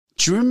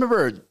Do you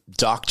remember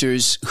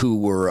doctors who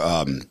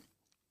were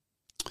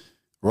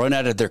run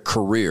out of their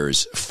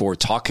careers for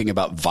talking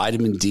about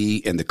vitamin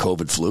D and the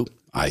COVID flu?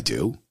 I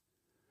do.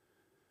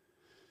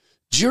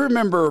 Do you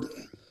remember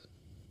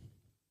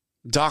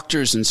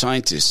doctors and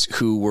scientists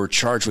who were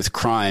charged with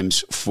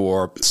crimes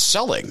for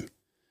selling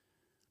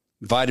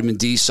vitamin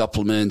D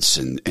supplements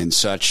and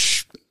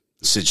such,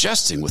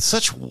 suggesting with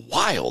such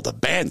wild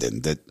abandon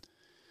that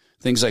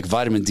things like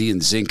vitamin D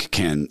and zinc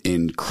can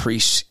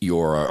increase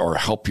your or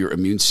help your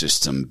immune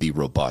system be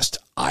robust?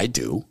 I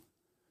do.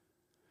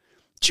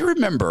 Do you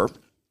remember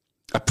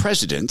a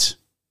president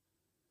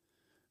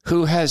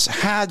who has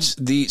had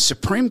the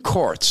Supreme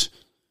Court,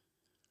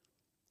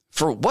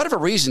 for whatever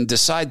reason,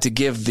 decide to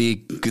give the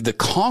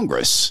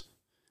Congress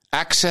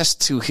access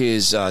to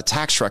his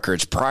tax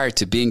records prior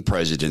to being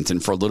president,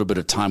 and for a little bit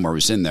of time where he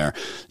was in there,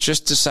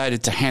 just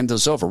decided to hand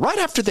those over right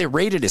after they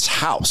raided his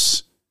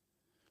house?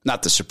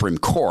 Not the Supreme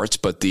Court,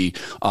 but the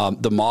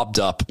mobbed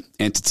up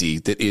entity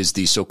that is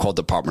the so-called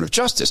Department of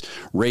Justice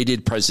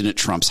raided President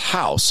Trump's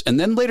house, and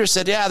then later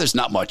said, yeah, there's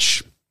not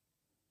much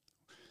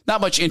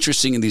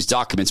interesting in these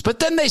documents. But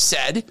then they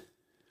said,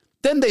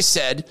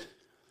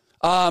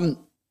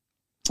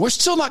 we're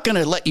still not going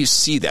to let you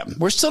see them.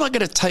 We're still not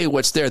going to tell you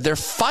what's there. They're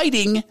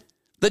fighting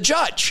the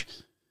judge.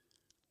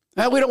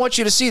 We don't want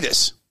you to see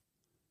this.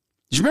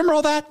 Do you remember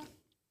all that?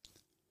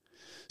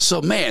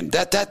 So, man,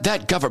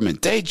 that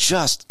government, they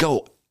just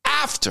go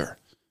after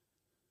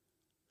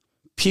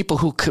people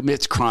who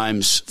commit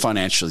crimes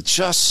financially.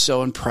 Just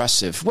so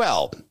impressive.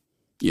 Well,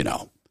 you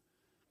know,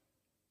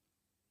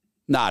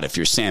 not if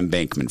you're Sam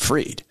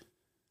Bankman-Fried.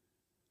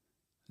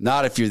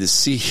 Not if you're the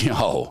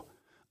CEO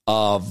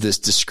of this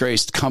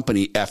disgraced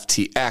company,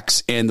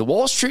 FTX. And the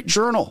Wall Street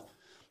Journal,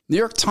 New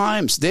York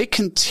Times, they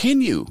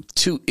continue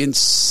to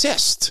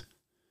insist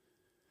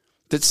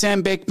that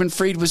Sam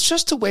Bankman-Fried was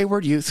just a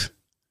wayward youth,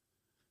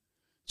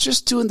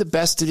 just doing the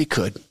best that he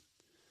could.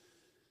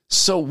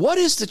 So what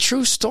is the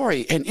true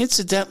story? And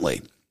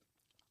incidentally,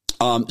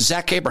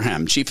 Zach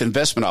Abraham, Chief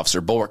Investment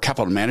Officer, Bulwark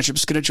Capital Management,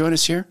 is going to join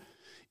us here.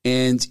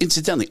 And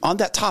incidentally, on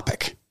that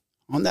topic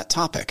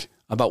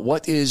about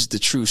what is the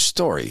true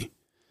story,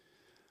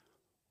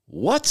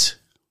 what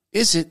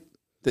is it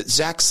that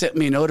Zach sent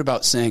me a note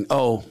about saying,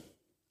 oh,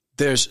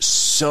 there's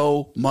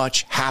so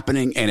much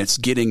happening and it's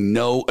getting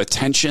no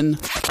attention?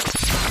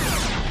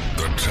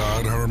 The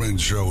Todd Herman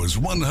Show is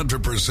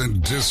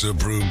 100%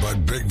 disapproved by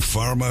big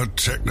pharma,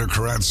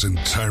 technocrats, and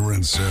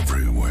tyrants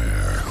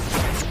everywhere.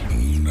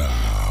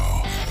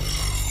 Now,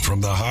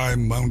 from the high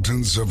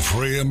mountains of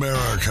free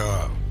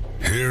America,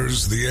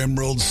 here's the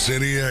Emerald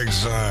City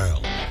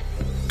exile,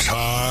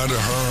 Todd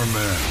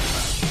Herman.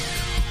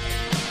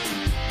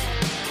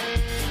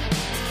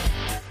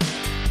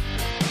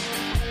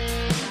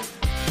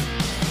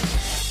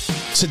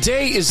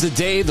 Today is the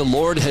day the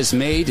Lord has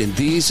made, and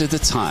these are the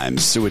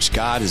times through which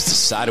God has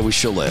decided we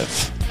shall live.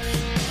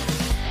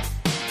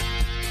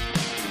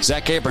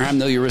 Zach Abraham,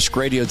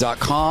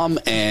 KnowYourRiskRadio.com,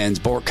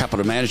 and Bulwark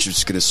Capital Management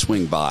is going to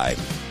swing by.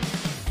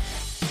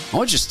 I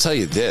want to just tell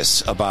you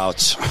this about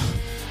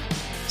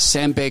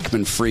Sam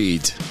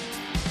Bankman-Fried.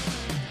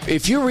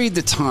 If you read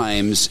the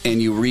Times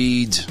and you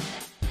read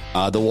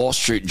the Wall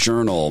Street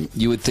Journal,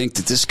 you would think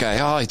that this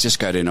guy, he just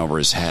got in over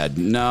his head.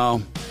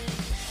 No,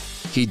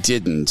 he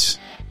didn't.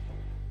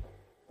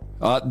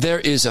 There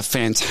is a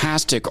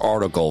fantastic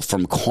article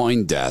from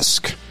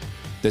CoinDesk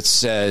that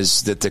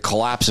says that the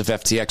collapse of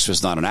FTX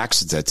was not an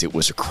accident, it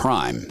was a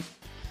crime.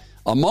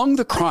 Among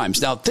the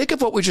crimes, now think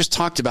of what we just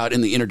talked about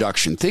in the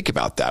introduction. Think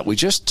about that. We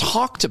just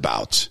talked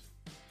about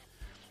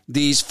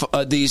these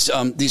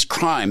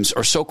crimes,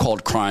 or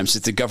so-called crimes,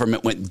 that the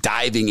government went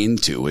diving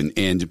into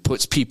and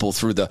puts people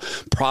through the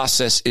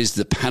process is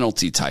the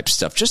penalty type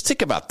stuff. Just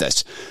think about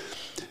this.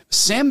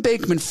 Sam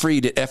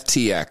Bankman-Fried at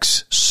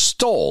FTX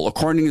stole,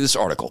 according to this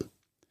article,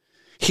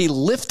 he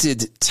lifted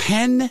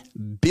 $10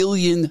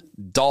 billion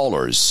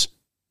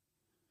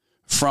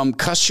from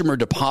customer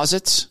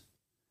deposits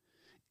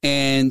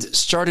and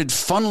started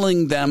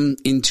funneling them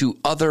into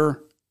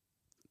other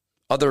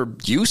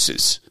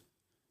uses,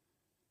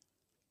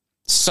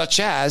 such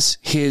as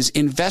his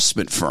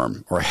investment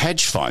firm or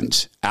hedge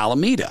fund,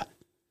 Alameda.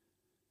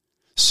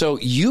 So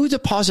you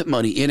deposit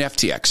money in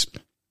FTX,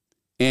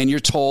 and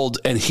you're told,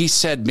 and he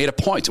said, made a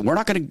point, we're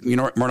not going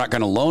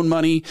to loan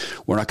money.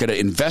 We're not going to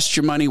invest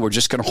your money. We're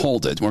just going to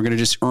hold it. We're going to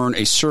just earn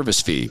a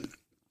service fee.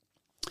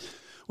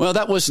 Well,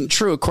 that wasn't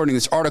true. According to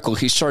this article,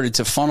 he started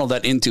to funnel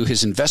that into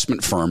his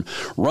investment firm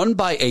run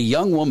by a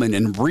young woman,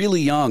 and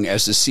really young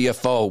as the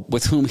CFO,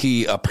 with whom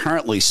he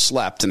apparently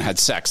slept and had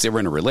sex. They were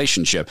in a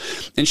relationship.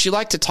 And she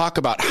liked to talk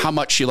about how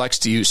much she likes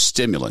to use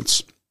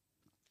stimulants,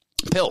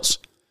 pills,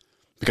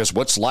 because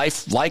what's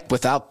life like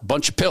without a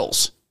bunch of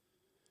pills?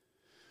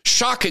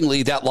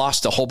 Shockingly, that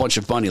lost a whole bunch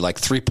of money, like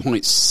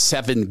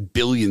 $3.7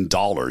 billion.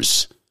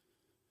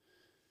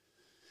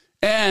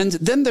 And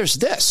then there's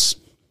this.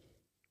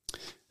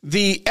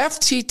 The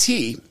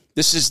FTT,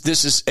 this is the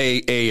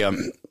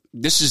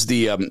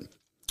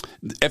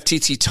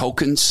FTT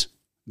tokens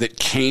that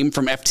came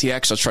from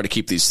FTX. I'll try to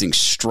keep these things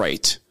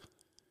straight.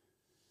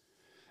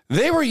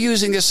 They were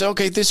using this,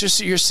 okay, this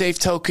is your safe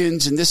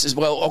tokens, and this is,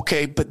 well,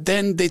 okay, but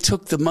then they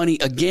took the money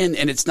again,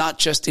 and it's not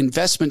just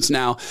investments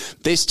now.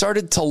 They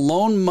started to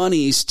loan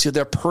monies to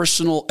their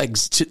personal, to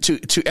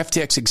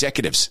FTX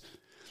executives,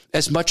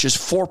 as much as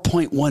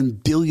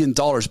 $4.1 billion.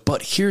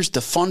 But here's the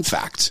fun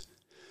fact.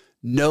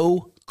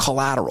 No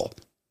collateral.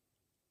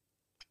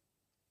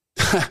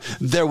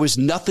 There was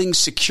nothing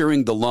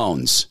securing the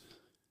loans.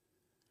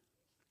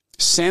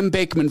 Sam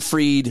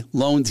Bankman-Fried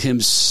loaned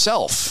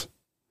himself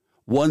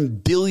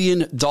 $1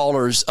 billion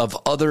of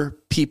other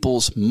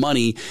people's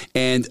money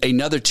and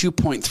another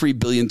 $2.3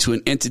 billion to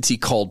an entity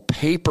called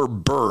Paper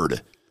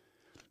Bird,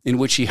 in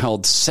which he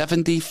held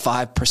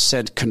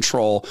 75%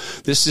 control.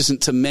 This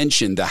isn't to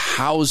mention the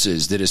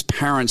houses that his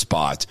parents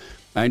bought.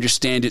 I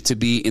understand it to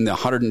be in the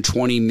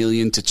 $120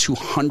 million to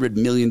 $200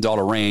 million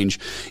range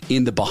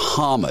in the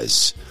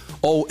Bahamas.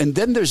 Oh, and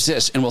then there's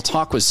this, and we'll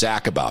talk with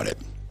Zach about it.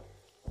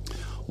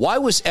 Why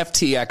was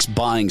FTX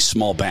buying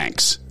small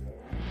banks?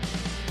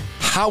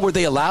 How were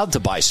they allowed to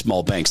buy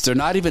small banks? They're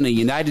not even a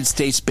United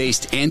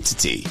States-based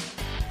entity.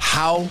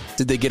 How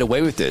did they get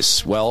away with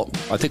this? Well,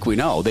 I think we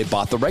know. They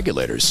bought the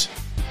regulators.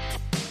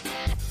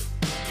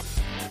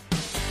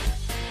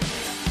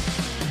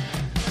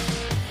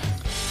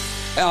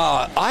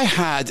 I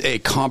had a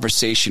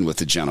conversation with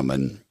a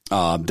gentleman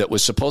that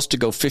was supposed to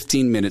go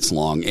 15 minutes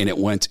long, and it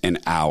went an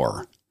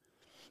hour.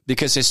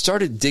 Because I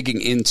started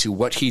digging into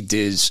what he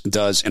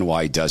does and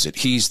why he does it.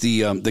 He's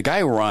the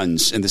guy who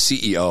runs and the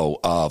CEO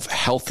of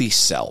Healthy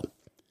Cell.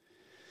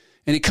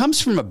 And he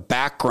comes from a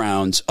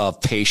background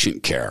of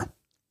patient care.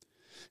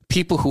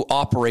 People who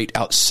operate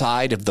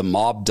outside of the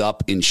mobbed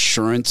up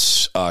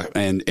insurance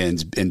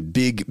and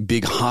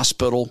big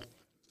hospital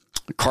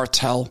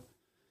cartel.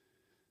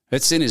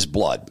 It's in his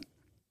blood.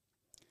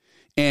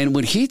 And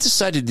when he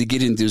decided to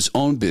get into his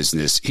own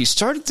business, he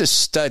started to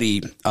study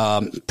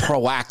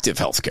proactive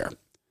healthcare.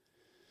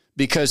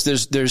 Because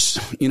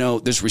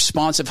there's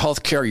responsive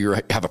healthcare. You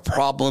have a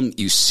problem,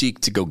 you seek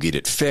to go get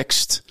it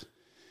fixed.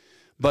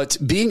 But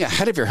being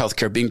ahead of your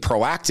healthcare, being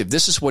proactive,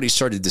 this is what he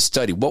started to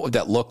study. What would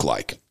that look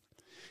like?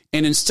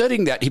 And in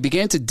studying that, he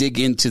began to dig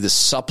into the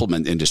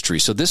supplement industry.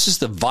 So this is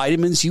the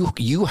vitamins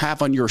you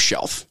have on your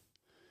shelf.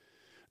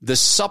 The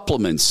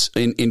supplements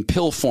in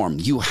pill form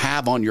you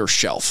have on your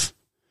shelf.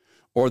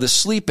 Or the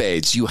sleep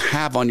aids you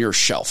have on your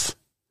shelf.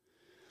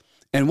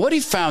 And what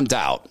he found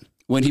out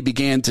when he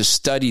began to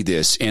study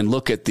this and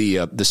look at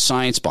the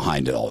science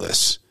behind all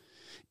this,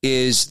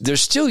 is they're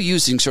still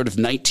using sort of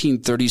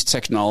 1930s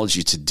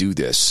technology to do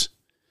this,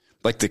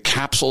 like the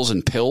capsules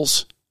and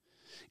pills.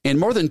 And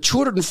more than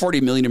 240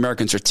 million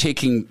Americans are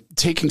taking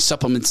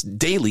supplements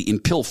daily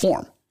in pill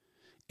form.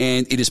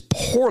 And it is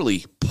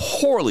poorly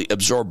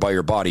absorbed by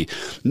your body.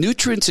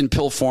 Nutrients in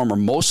pill form are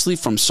mostly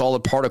from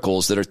solid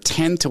particles that are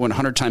 10 to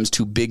 100 times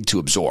too big to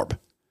absorb.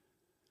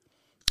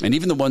 And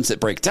even the ones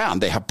that break down,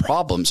 they have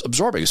problems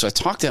absorbing. So I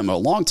talked to him a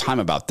long time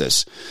about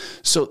this.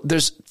 So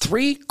there's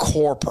 3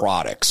 core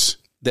products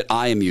that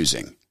I am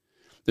using.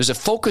 There's a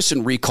focus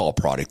and recall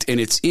product,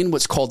 and it's in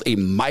what's called a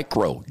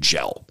micro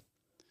gel.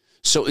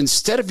 So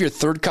instead of your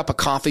third cup of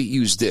coffee,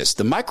 use this.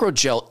 The micro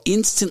gel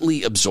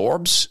instantly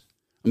absorbs.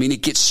 I mean,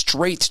 it gets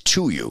straight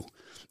to you,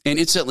 and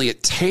instantly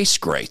it tastes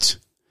great.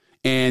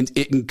 And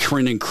it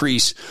can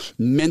increase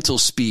mental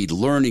speed,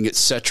 learning,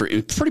 etc.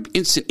 It's pretty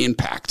instant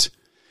impact.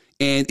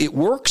 And it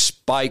works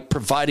by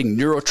providing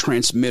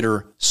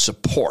neurotransmitter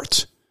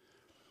support.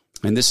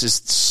 And this is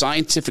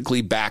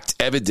scientifically backed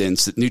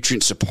evidence that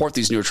nutrients support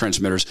these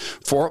neurotransmitters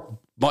for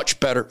much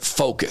better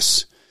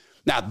focus.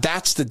 Now,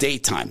 that's the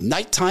daytime.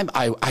 Nighttime,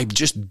 I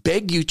just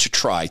beg you to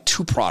try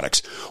 2 products.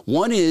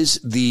 One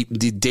is the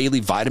daily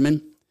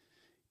vitamin,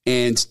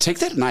 and take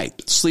that at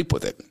night. Sleep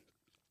with it.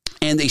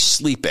 And a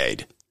sleep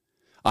aid.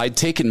 I'd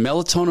taken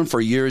melatonin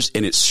for years,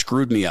 and it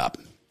screwed me up.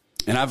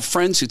 And I have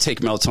friends who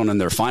take melatonin,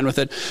 they're fine with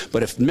it.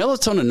 But if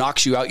melatonin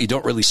knocks you out, you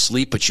don't really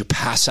sleep, but you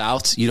pass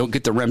out, you don't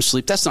get the REM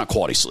sleep, that's not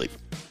quality sleep.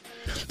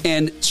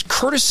 And it's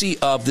courtesy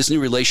of this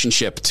new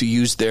relationship to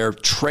use their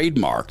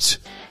trademarked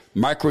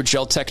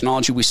microgel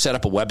technology, we set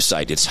up a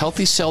website. It's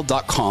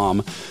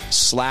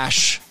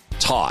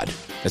healthycell.com/Todd.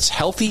 That's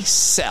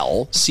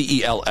healthycell,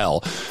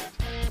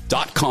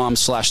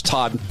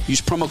 CELL.com/Todd.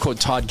 Use promo code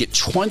Todd. Get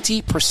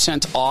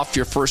 20% off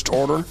your first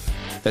order.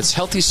 That's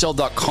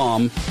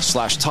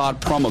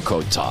healthycell.com/Todd, promo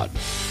code Todd.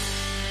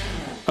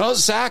 Well,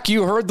 Zach,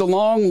 you heard the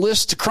long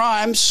list of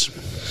crimes.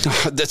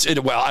 That's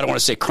it. Well, I don't want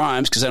to say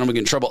crimes because I don't want to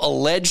get in trouble.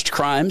 Alleged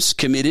crimes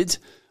committed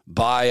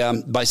by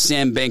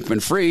Sam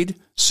Bankman-Fried.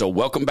 So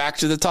welcome back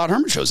to the Todd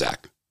Herman Show,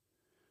 Zach.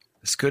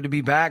 It's good to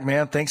be back,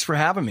 man. Thanks for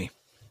having me.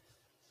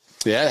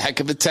 Yeah, heck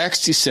of a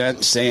text you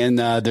sent saying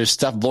there's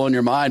stuff blowing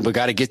your mind. We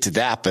got to get to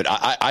that. But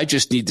I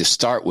just need to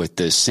start with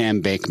the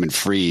Sam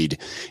Bankman-Fried.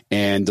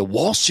 And the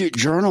Wall Street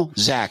Journal,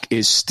 Zach,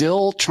 is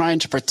still trying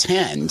to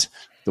pretend.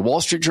 The Wall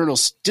Street Journal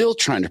is still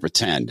trying to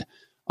pretend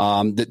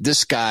that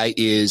this guy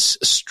is,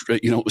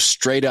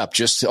 straight up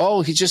just,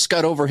 he just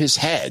got over his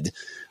head.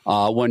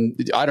 When,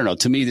 I don't know,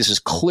 to me, this is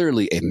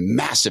clearly a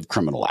massive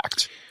criminal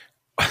act.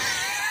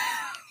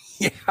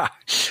 Yeah.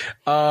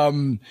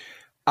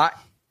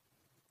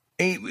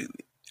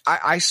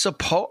 I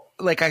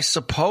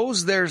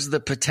suppose there's the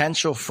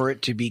potential for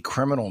it to be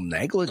criminal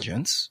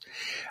negligence.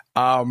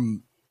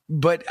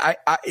 But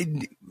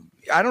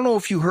I don't know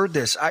if you heard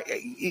this.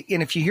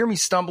 And if you hear me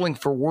stumbling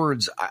for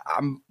words,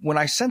 when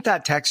I sent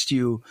that text to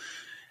you,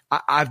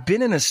 I've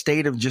been in a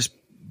state of just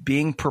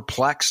being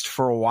perplexed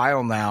for a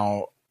while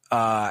now,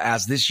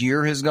 as this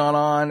year has gone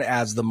on,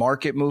 as the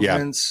market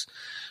movements.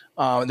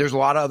 Yeah. There's a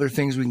lot of other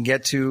things we can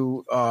get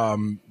to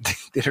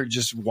that are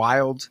just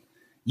wild.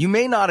 You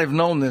may not have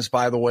known this,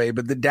 by the way,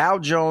 but the Dow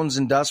Jones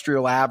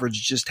Industrial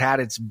Average just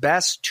had its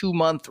best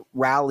 2-month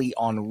rally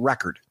on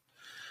record,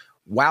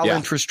 while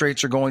interest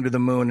rates are going to the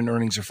moon and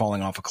earnings are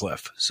falling off a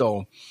cliff.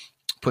 So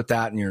put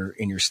that in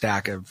your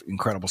stack of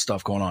incredible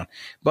stuff going on.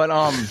 But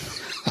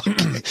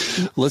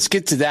let's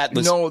get to that.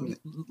 On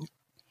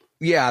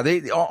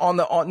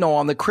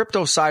the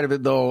crypto side of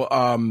it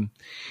though,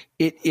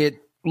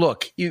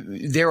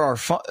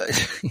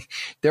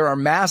 there are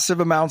massive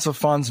amounts of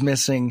funds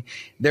missing.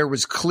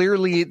 There's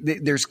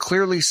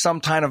clearly some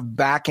kind of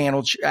back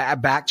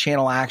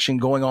channel action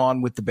going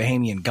on with the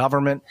Bahamian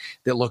government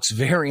that looks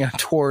very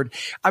untoward.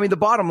 I mean, the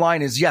bottom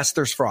line is, yes,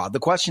 there's fraud. The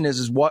question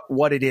is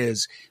what it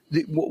is.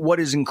 What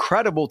is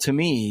incredible to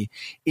me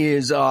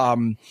is,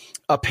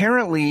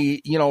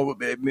 apparently,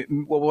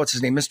 what's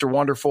his name? Mr.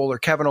 Wonderful or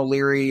Kevin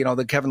O'Leary,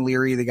 the Kevin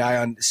Leary, the guy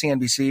on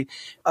CNBC,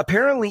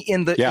 apparently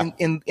in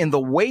the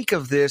wake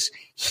of this,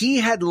 he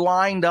had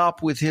lined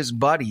up with his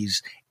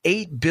buddies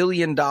 $8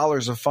 billion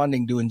of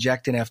funding to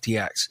inject in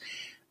FTX.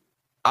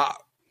 I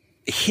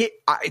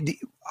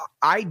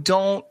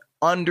don't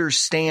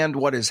understand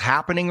what is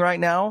happening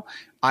right now.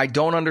 I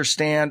don't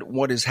understand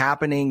what is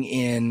happening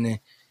in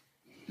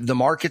the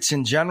markets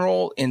in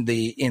general, in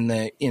the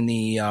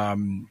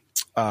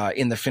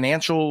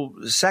financial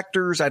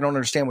sectors. I don't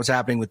understand what's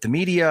happening with the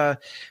media.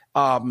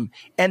 And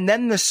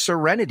then the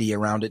serenity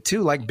around it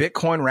too, like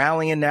Bitcoin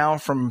rallying now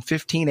from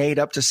 15.8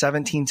 up to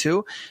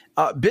 17.2.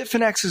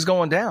 Bitfinex is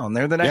going down.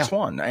 They're the next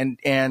one.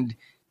 And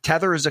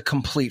Tether is a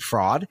complete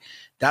fraud.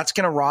 That's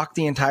going to rock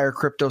the entire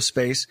crypto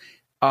space.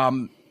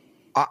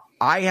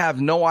 I have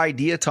no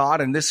idea,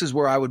 Todd, and this is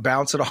where I would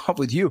bounce it off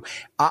with you.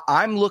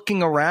 I'm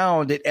looking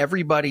around at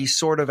everybody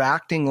sort of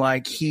acting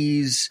like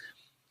he's,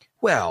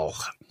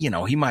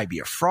 he might be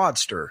a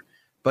fraudster,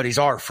 but he's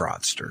our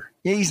fraudster.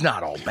 He's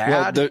not all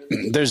bad. Well,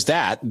 there's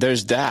that.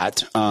 There's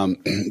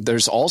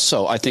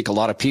also, I think, a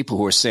lot of people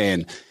who are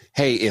saying,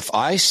 hey, if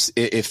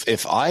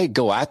I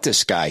go at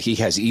this guy, he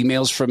has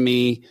emails from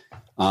me.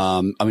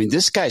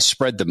 This guy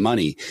spread the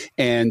money.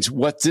 And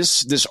what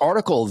this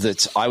article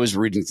that I was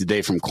reading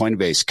today from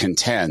Coinbase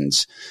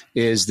contends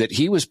is that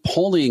he was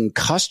pulling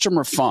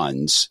customer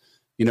funds,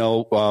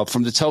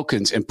 from the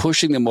tokens and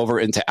pushing them over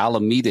into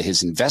Alameda,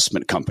 his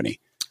investment company.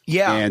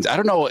 Yeah. And I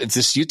don't know if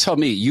this, you tell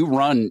me, you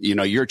run,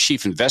 you're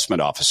chief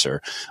investment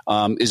officer,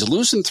 is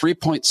losing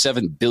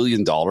 $3.7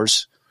 billion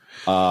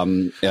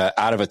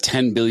out of a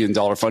 $10 billion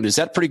fund. Is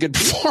that pretty good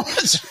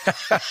performance?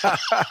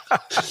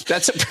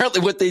 That's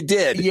apparently what they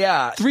did.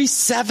 Yeah.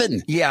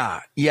 3.7.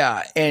 Yeah.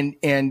 And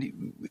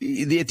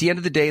at the end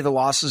of the day, the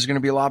losses are going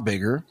to be a lot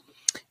bigger.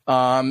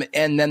 And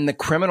then the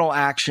criminal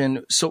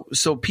action.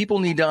 So people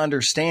need to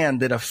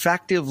understand that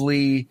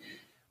effectively,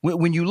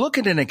 when you look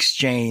at an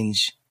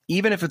exchange,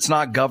 even if it's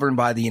not governed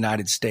by the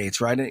United States,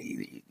 right?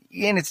 And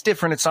it's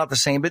different. It's not the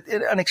same, but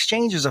an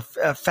exchange is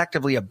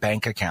effectively a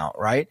bank account,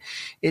 right?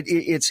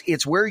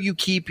 It's where you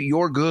keep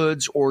your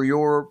goods or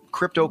your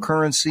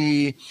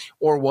cryptocurrency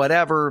or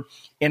whatever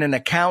in an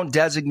account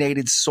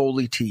designated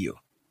solely to you.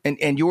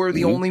 And you're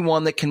the only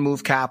one that can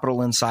move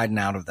capital inside and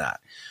out of that.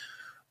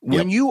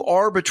 When you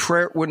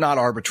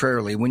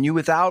when you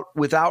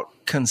without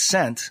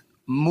consent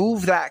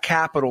move that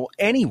capital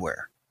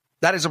anywhere,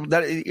 that's a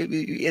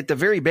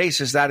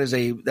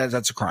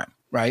crime,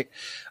 right?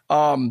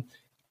 And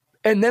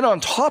then on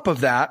top of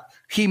that,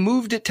 he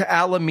moved it to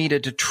Alameda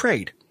to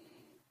trade.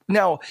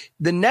 Now,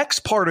 the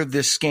next part of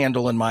this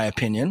scandal, in my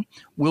opinion,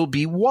 will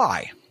be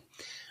why.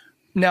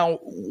 Now,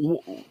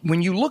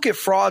 when you look at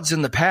frauds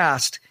in the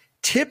past,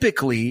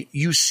 typically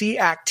you see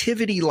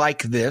activity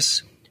like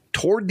this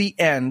toward the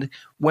end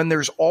when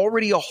there's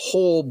already a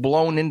hole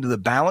blown into the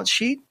balance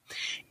sheet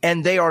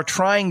and they are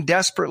trying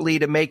desperately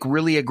to make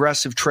really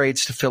aggressive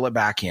trades to fill it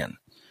back in.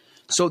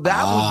 So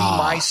that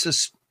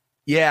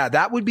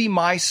would be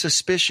my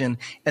suspicion.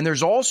 And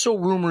there's also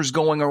rumors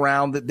going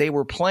around that they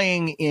were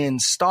playing in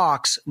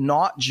stocks,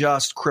 not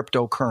just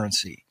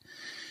cryptocurrency.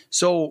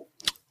 So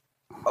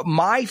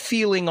my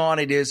feeling on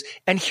it is,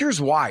 and here's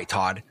why,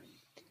 Todd.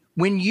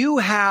 When you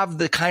have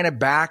the kind of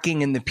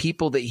backing and the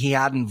people that he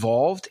had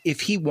involved, if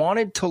he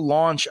wanted to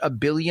launch $1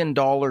 billion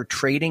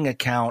trading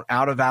account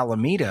out of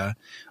Alameda,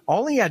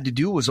 all he had to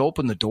do was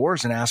open the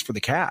doors and ask for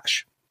the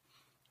cash.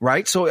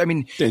 Right? So, I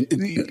mean,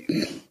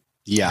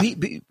 yeah,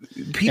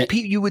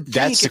 you would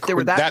think if there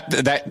were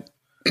that.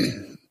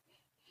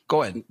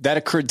 Go ahead. That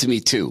occurred to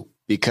me too.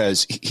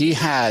 because he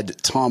had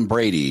Tom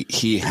Brady.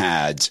 He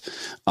had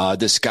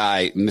this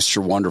guy,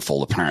 Mr.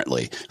 Wonderful,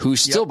 apparently,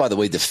 who's still, by the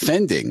way,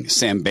 defending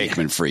Sam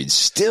Bankman-Fried,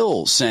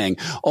 still saying,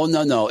 oh,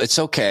 no, it's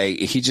okay.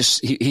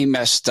 He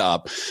messed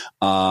up,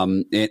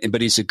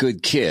 but he's a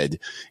good kid.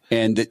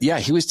 And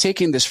he was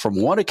taking this from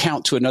one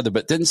account to another,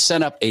 but then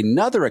sent up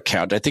another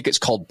account. I think it's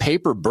called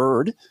Paper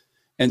Bird.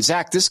 And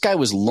Zach, this guy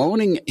was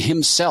loaning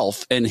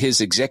himself and his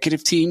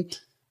executive team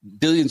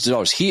billions of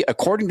dollars. He,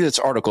 according to this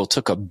article,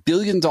 took $1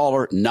 billion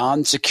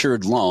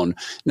non-secured loan.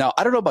 Now,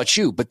 I don't know about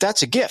you, but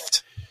that's a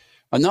gift.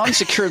 A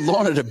non-secured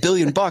loan at $1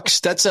 billion.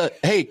 That's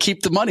hey,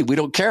 keep the money. We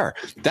don't care.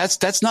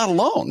 That's not a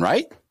loan,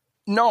 right?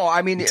 No,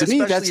 I mean, to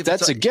me,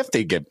 that's a gift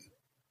they give.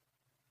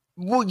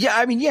 Well,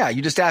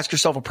 you just ask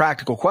yourself a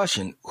practical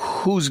question.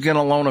 Who's going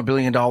to loan $1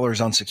 billion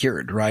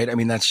unsecured, right? I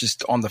mean, that's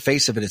just on the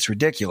face of it, it's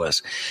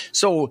ridiculous.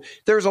 So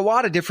there's a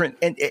lot of different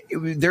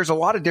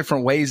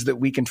ways that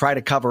we can try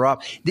to cover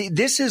up.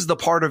 This is the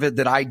part of it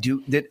that I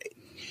do that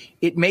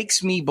it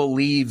makes me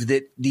believe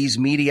that these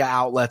media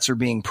outlets are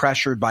being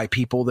pressured by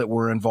people that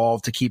were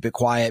involved to keep it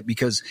quiet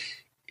because,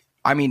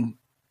 I mean,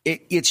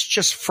 it's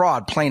just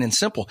fraud, plain and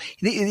simple.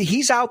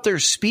 He's out there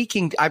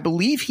speaking. I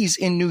believe he's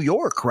in New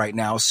York right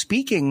now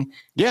speaking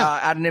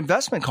at an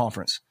investment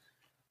conference.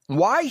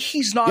 Why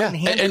he's not in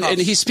handcuffs?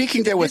 And he's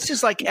speaking there with. This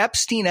is like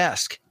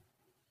Epstein-esque.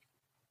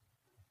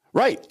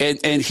 Right.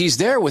 And he's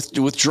there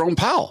with Jerome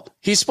Powell.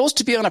 He's supposed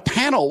to be on a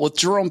panel with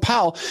Jerome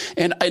Powell.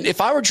 And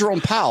if I were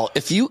Jerome Powell,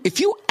 if you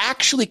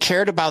actually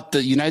cared about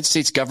the United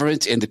States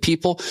government and the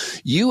people,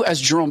 you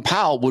as Jerome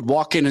Powell would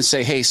walk in and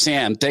say, hey,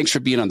 Sam, thanks for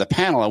being on the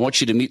panel. I want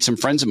you to meet some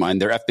friends of mine.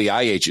 They're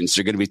FBI agents.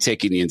 They're going to be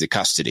taking you into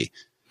custody.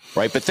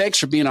 Right. But thanks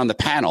for being on the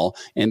panel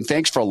and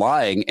thanks for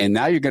lying. And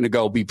now you're going to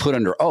go be put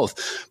under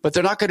oath. But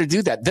they're not going to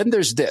do that. Then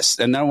there's this.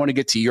 And then I want to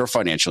get to your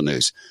financial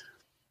news.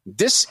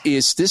 This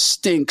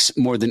stinks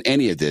more than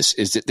any of this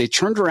is that they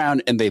turned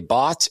around and they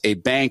bought a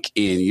bank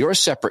in your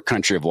separate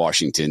country of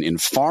Washington in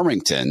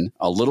Farmington,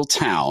 a little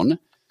town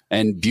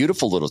and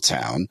beautiful little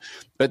town.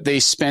 But they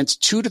spent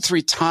 2 to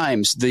 3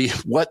 times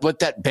what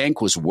that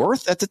bank was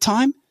worth at the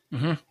time.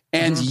 Mm-hmm.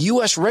 And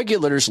U.S.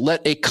 regulators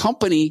let a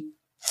company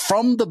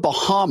from the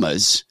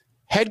Bahamas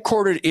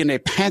headquartered in a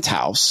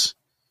penthouse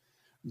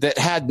that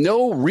had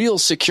no real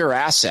secure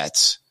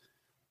assets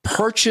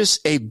purchase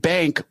a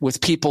bank with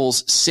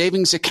people's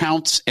savings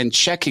accounts and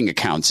checking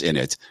accounts in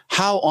it.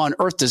 How on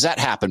earth does that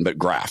happen but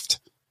graft?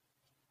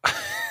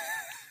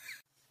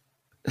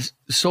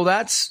 So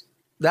that's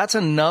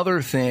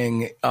another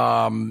thing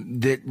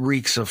that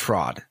reeks of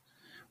fraud,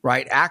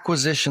 right?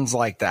 Acquisitions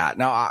like that.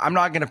 Now, I'm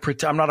not going to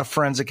pretend. I'm not a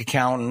forensic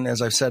accountant,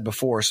 as I've said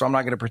before, so I'm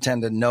not going to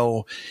pretend to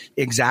know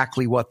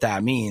exactly what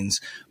that means.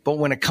 But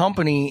when a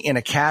company in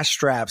a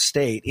cash-strapped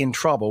state in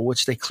trouble,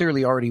 which they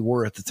clearly already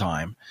were at the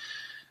time,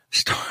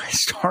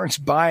 starts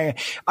buying.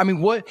 I mean,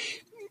 what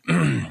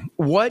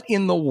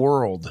in the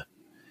world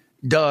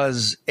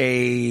does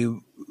a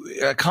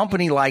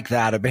company like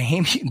that, a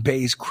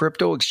Bahamian-based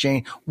crypto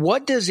exchange,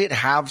 what does it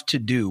have to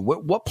do?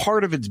 What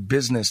part of its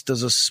business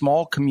does a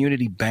small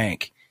community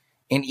bank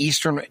in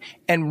Eastern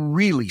and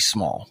really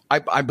small?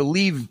 I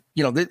believe,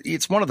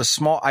 it's one of the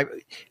small.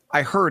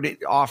 I heard it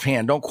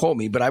offhand. Don't quote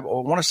me, but I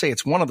want to say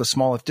it's one of the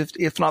smallest,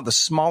 if not the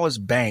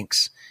smallest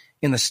banks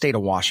in the state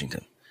of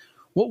Washington.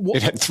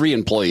 It had 3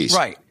 employees.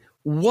 Right.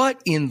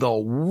 What in the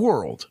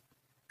world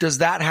does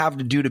that have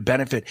to do to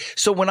benefit?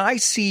 So when I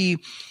see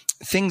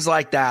things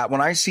like that,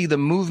 when I see the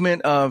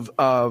movement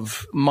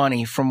of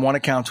money from one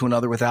account to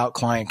another without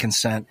client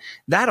consent,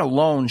 that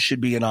alone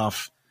should be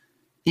enough.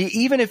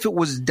 Even if it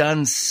was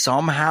done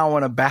somehow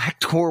in a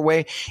backdoor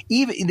way,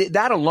 even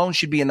that alone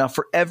should be enough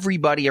for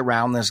everybody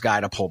around this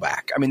guy to pull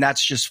back. I mean,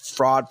 that's just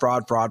fraud.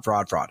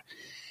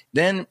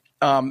 Then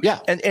and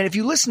if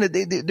you listen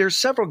to, there's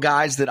several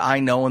guys that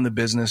I know in the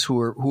business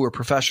who are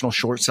professional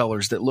short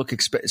sellers that look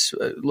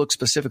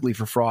specifically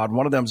for fraud.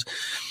 One of them's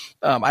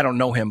I don't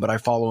know him, but I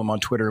follow him on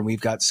Twitter, and we've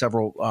got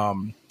several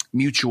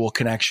mutual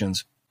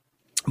connections.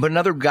 But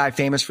another guy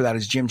famous for that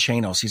is Jim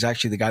Chanos. He's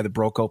actually the guy that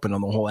broke open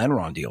on the whole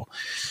Enron deal.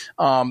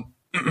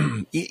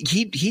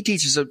 He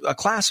teaches a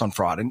class on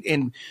fraud,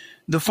 and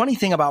the funny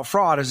thing about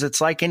fraud is it's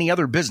like any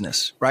other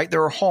business, right?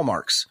 There are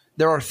hallmarks.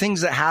 There are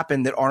things that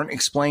happen that aren't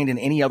explained in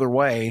any other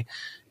way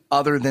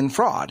other than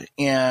fraud.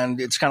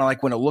 And it's kind of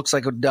like when it looks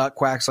like a duck,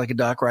 quacks like a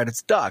duck, right?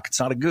 It's a duck. It's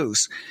not a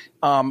goose.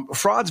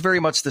 Fraud's very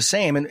much the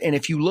same. And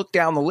if you look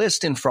down the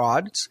list in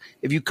frauds,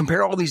 if you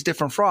compare all these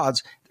different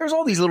frauds, there's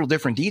all these little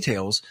different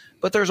details,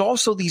 but there's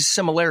also these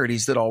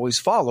similarities that always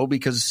follow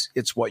because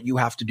it's what you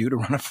have to do to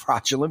run a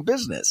fraudulent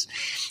business.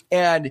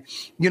 And,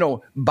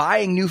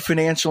 buying new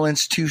financial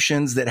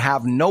institutions that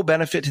have no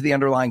benefit to the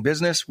underlying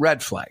business,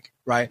 red flag,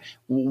 right?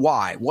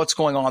 Why? What's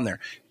going on there?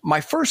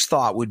 My first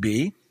thought would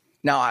be,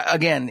 now,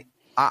 again,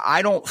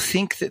 I don't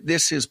think that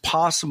this is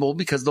possible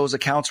because those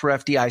accounts were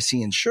FDIC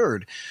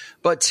insured.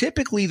 But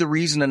typically the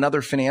reason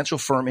another financial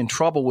firm in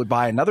trouble would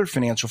buy another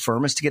financial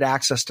firm is to get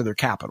access to their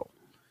capital.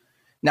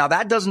 Now,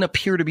 that doesn't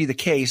appear to be the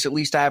case. At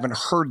least I haven't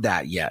heard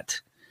that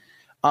yet.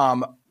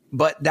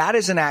 But that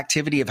is an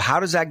activity of how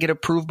does that get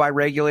approved by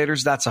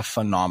regulators? That's a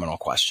phenomenal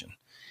question.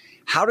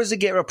 How does it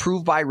get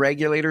approved by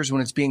regulators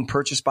when it's being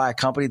purchased by a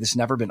company that's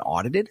never been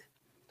audited?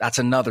 That's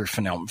another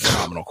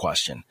phenomenal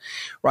question,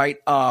 right?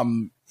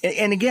 And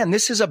again,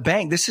 this is a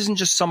bank. This isn't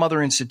just some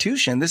other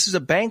institution. This is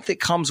a bank that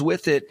comes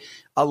with it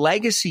a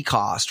legacy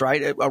cost,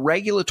 right? A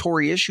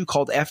regulatory issue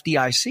called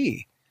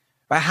FDIC.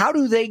 Right? How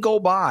do they go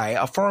by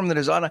a firm that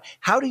is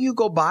how do you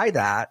go by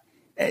that?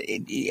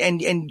 And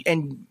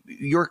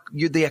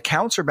the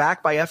accounts are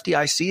backed by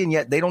FDIC, and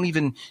yet they don't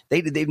even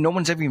no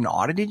one's ever even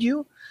audited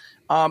you.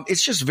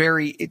 It's just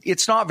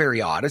it's not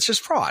very odd. It's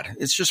just fraud.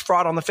 It's just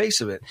fraud on the face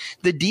of it.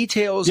 The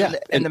details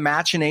and the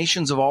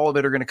machinations of all of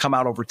it are going to come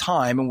out over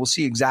time, and we'll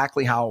see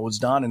exactly how it was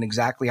done and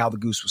exactly how the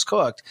goose was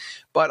cooked.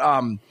 But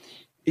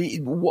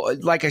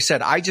like I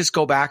said, I just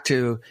go back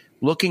to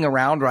looking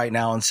around right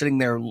now and sitting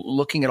there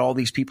looking at all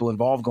these people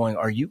involved going,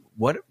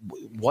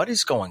 what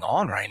is going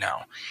on right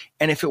now?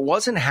 And if it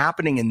wasn't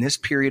happening in this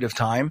period of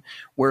time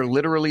where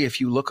literally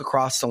if you look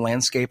across the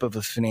landscape of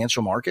the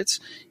financial markets,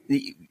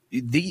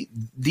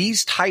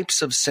 these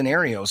types of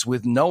scenarios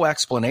with no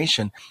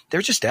explanation,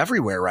 they're just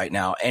everywhere right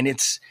now. And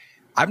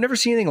I've never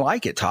seen anything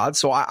like it, Todd.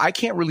 So I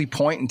can't really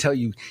point and tell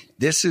you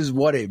this is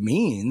what it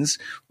means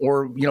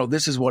or,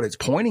 this is what it's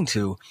pointing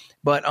to.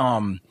 But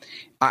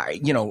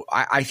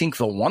I think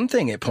the one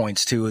thing it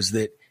points to is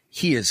that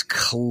he is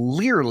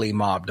clearly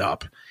mobbed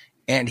up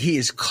and he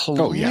has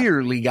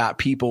clearly got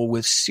people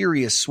with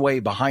serious sway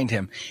behind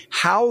him.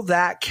 How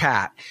that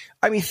cat,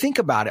 think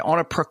about it on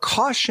a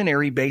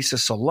precautionary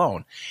basis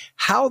alone,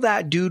 how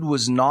that dude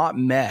was not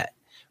met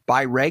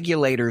by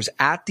regulators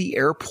at the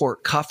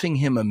airport cuffing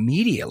him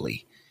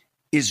immediately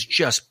is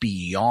just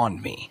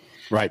beyond me.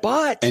 Right.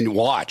 And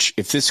watch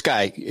if this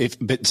guy,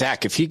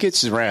 Zach, if he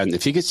gets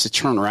to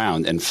turn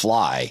around and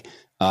fly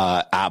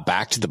out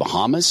back to the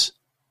Bahamas,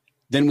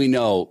 then we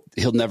know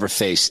he'll never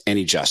face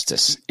any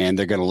justice and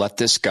they're going to let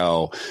this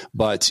go.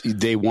 But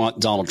they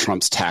want Donald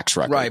Trump's tax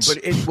records.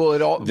 Right.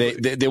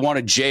 But they want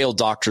to jail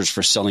doctors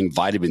for selling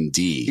vitamin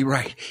D.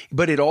 Right.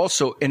 But it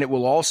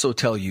will also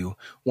tell you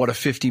what a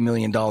 $50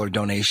 million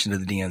donation to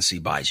the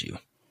DNC buys you.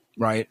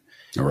 Right.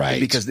 Right.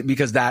 Because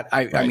that,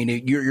 I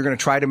mean, you're going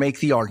to try to make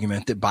the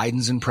argument that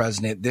Biden's in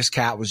president. This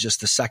cat was just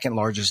the second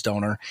largest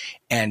donor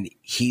and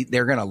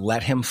they're going to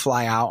let him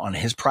fly out on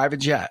his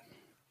private jet,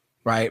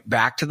 right?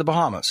 Back to the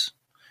Bahamas.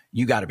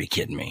 You got to be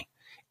kidding me.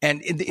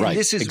 And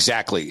this is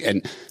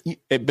exactly.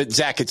 But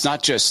Zach, it's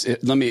not just,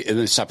 let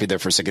me stop you there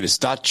for a second. It's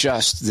not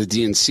just the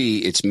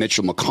DNC. It's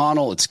Mitchell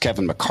McConnell. It's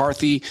Kevin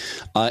McCarthy.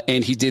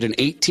 And he did an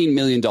 $18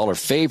 million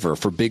favor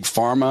for Big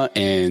Pharma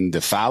and the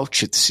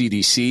Fauci at the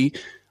CDC.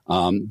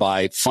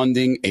 By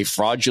funding a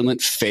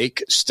fraudulent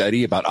fake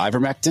study about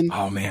ivermectin.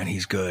 Oh man,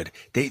 he's good.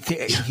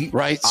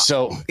 Right.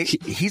 So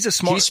he's a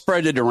smart. He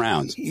spread it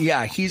around.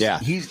 Yeah, he's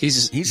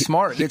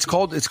smart. It's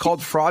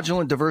called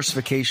fraudulent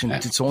diversification.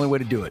 It's the only way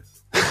to do it.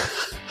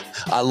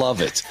 I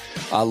love it.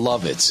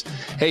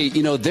 Hey,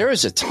 there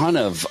is a ton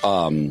of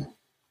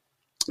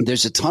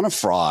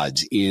fraud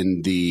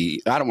in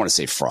the. I don't want to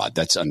say fraud.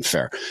 That's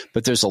unfair.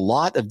 But there's a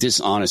lot of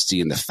dishonesty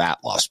in the fat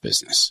loss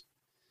business.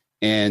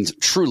 And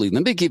truly,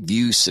 let me give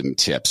you some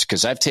tips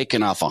because I've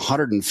taken off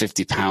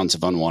 150 pounds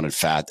of unwanted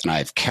fat and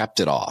I've kept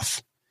it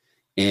off.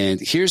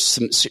 And here's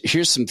some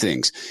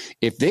things.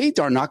 If they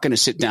are not going to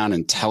sit down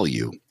and tell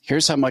you,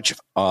 here's how much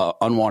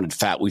unwanted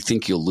fat we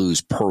think you'll lose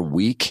per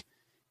week.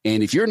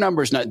 And if your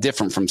number is not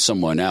different from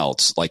someone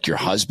else, like your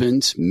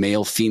husband,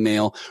 male,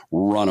 female,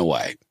 run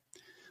away.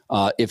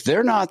 If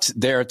they're not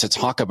there to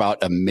talk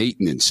about a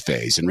maintenance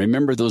phase, and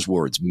remember those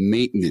words,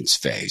 maintenance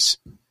phase,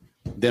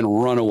 then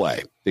run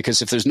away.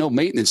 Because if there's no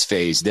maintenance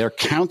phase, they're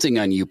counting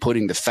on you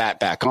putting the fat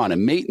back on. A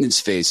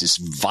maintenance phase is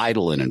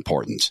vital and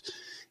important.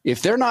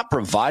 If they're not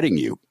providing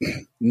you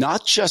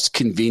not just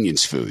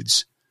convenience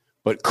foods,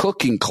 but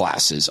cooking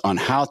classes on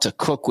how to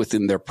cook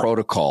within their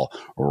protocol,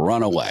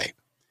 run away.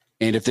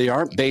 And if they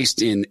aren't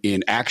based in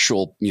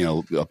actual,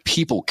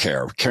 people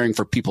caring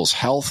for people's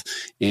health,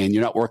 and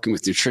you're not working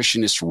with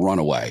nutritionists, run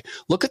away.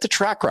 Look at the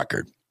track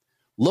record.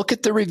 Look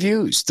at the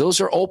reviews. Those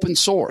are open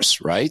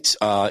source, right?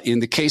 In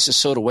the case of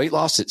Soda Weight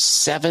Loss, it's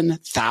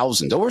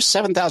 7,000. Over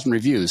 7,000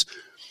 reviews.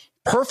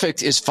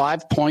 Perfect is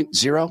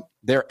 5.0.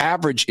 Their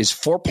average is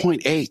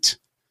 4.8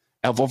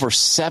 of over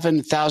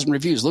 7,000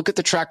 reviews. Look at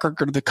the track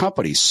record of the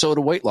company,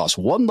 Soda Weight Loss.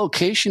 1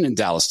 location in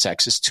Dallas,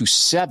 Texas to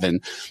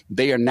 7.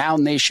 They are now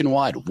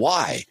nationwide.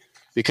 Why?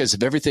 Because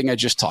of everything I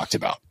just talked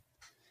about.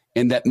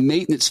 And that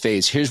maintenance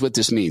phase, here's what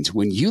this means.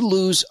 When you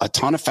lose a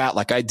ton of fat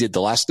like I did,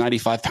 the last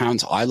 95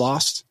 pounds I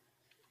lost,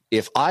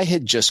 if I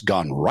had just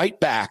gone right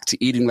back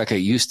to eating like I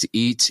used to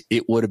eat,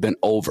 it would have been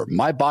over.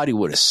 My body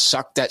would have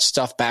sucked that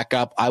stuff back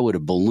up. I would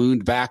have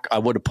ballooned back. I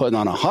would have put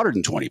on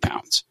 120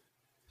 pounds.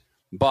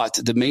 But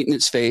the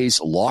maintenance phase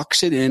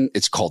locks it in.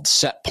 It's called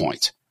set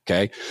point.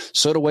 Okay.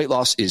 Soda Weight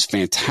Loss is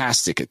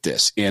fantastic at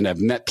this. And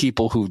I've met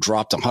people who've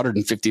dropped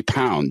 150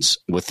 pounds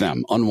with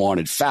them,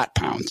 unwanted fat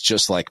pounds,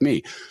 just like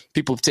me.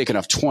 People have taken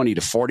off 20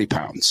 to 40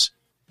 pounds.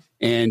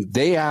 And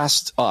they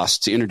asked us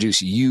to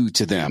introduce you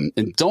to them.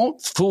 And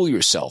don't fool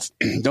yourself.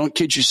 Don't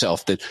kid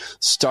yourself that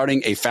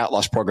starting a fat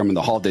loss program in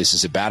the holidays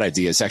is a bad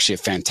idea. It's actually a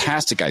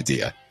fantastic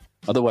idea.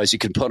 Otherwise, you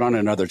can put on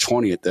another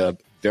 20 at the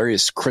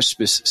various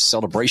Christmas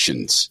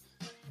celebrations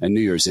and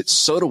New Year's. It's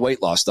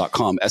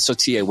sotaweightloss.com.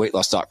 SOTA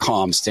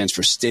weightloss.com stands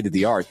for state of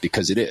the art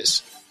because it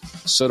is.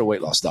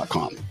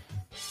 sotaweightloss.com.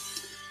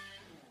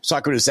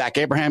 Talking to Zach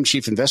Abraham,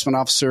 Chief Investment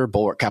Officer,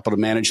 Bulwark Capital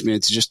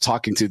Management, just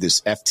talking through this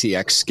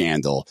FTX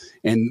scandal.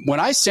 And when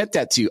I sent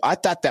that to you, I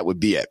thought that would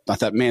be it. I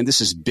thought, man,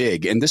 this is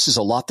big, and this is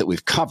a lot that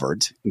we've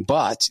covered.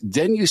 But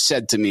then you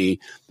said to me,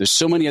 there's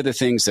so many other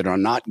things that are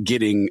not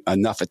getting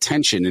enough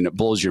attention, and it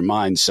blows your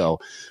mind.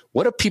 So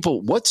what are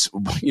people,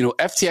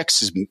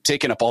 FTX is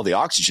taking up all the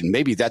oxygen.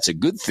 Maybe that's a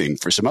good thing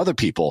for some other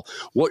people.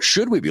 What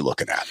should we be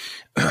looking at?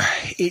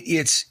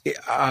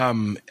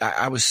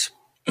 I was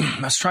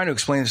trying to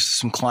explain this to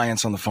some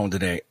clients on the phone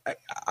today.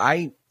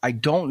 I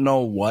don't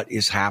know what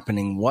is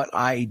happening. What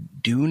I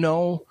do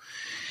know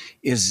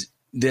is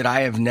that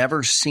I have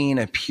never seen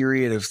a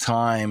period of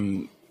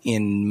time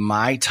in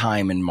my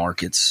time in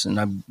markets, and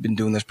I've been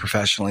doing this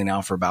professionally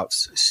now for about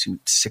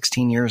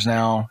 16 years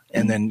now,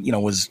 and then,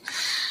 was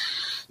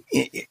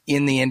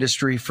in the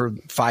industry for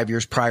 5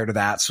 years prior to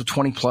that, so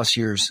 20 plus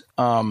years.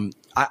 I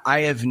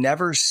have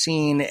never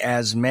seen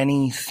as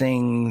many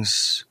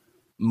things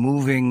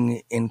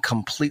moving in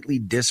completely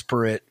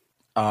disparate,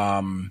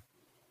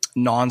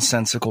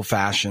 nonsensical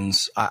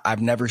fashions.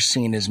 I've never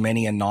seen as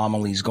many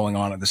anomalies going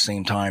on at the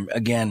same time.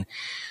 Again,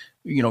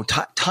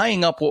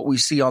 tying up what we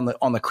see on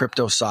the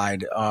crypto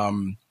side,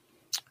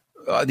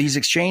 these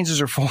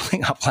exchanges are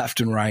folding up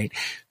left and right.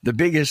 The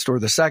biggest or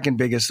the second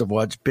biggest of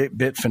what's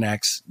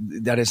Bitfinex,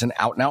 that is an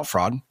out and out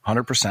fraud,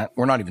 100%.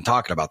 We're not even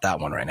talking about that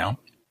one right now.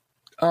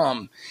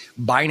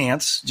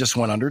 Binance just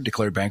went under,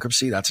 declared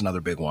bankruptcy. That's another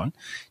big one.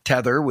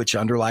 Tether, which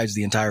underlies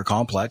the entire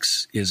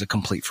complex, is a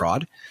complete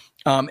fraud.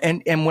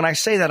 And when I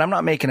say that, I'm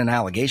not making an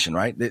allegation,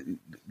 right?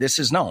 This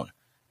is known.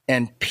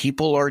 And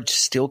people are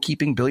still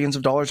keeping billions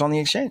of dollars on the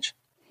exchange.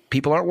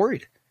 People aren't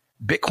worried.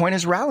 Bitcoin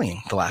is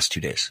rallying the last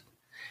 2 days.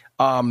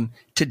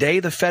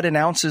 Today, the Fed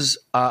announces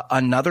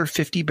another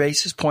 50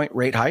 basis point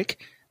rate hike.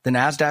 The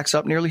NASDAQ's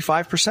up nearly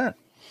 5%.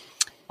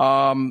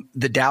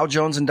 The Dow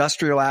Jones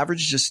Industrial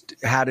Average just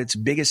had its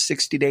biggest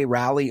 60-day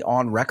rally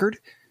on record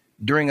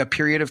during a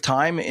period of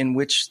time in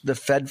which the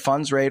Fed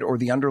funds rate or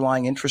the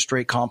underlying interest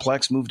rate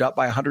complex moved up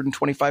by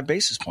 125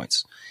 basis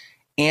points.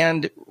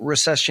 And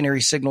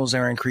recessionary signals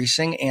are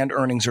increasing, and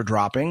earnings are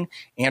dropping,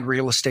 and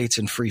real estate's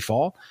in free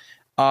fall.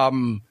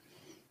 I've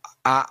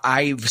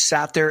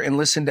sat there and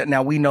listened to,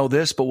 now we know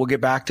this, but we'll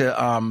get back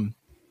to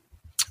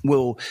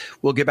We'll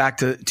get back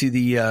to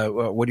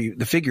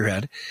the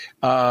figurehead.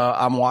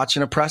 I'm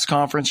watching a press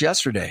conference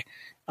yesterday.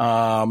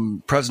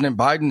 President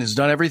Biden has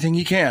done everything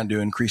he can to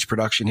increase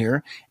production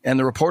here. And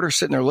the reporter's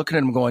sitting there looking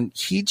at him going,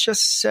 he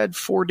just said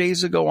 4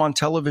 days ago on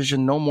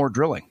television, no more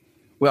drilling.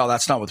 Well,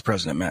 that's not what the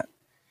president meant.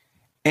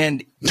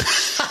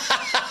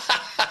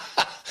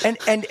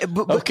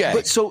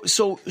 But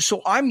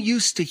so I'm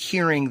used to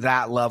hearing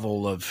that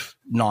level of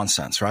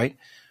nonsense, right?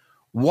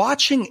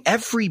 Watching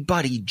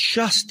everybody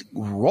just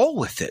roll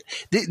with it.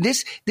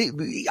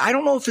 I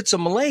don't know if it's a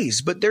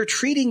malaise, but they're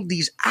treating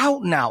these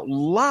out and out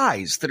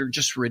lies that are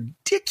just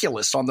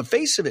ridiculous on the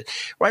face of it,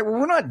 right?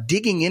 We're not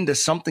digging into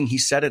something he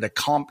said at a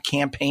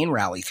campaign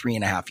rally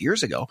 3.5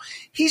 years ago.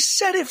 He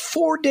said it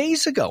 4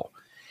 days ago,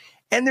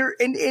 and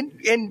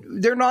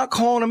they're not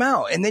calling him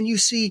out. And then you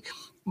see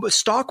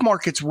stock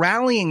markets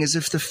rallying as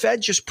if the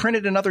Fed just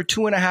printed another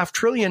 $2.5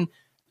 trillion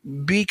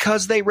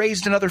because they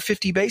raised another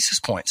 50 basis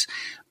points.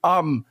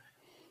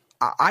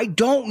 I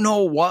don't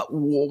know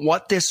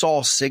what this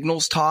all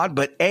signals, Todd,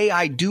 but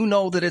I do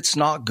know that it's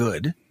not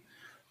good.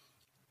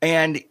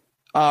 And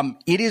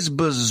it is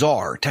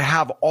bizarre to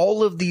have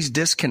all of these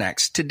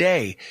disconnects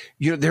today.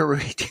 There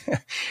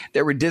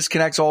were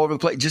disconnects all over the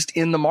place, just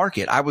in the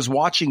market. I was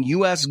watching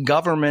U.S.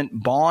 government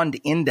bond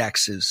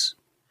indexes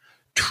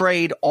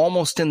trade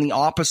almost in the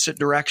opposite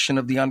direction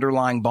of the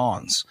underlying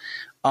bonds.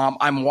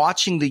 I'm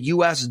watching the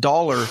U.S.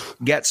 dollar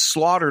get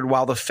slaughtered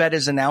while the Fed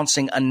is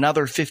announcing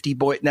another 50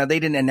 point. Now, they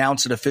didn't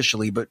announce it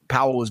officially, but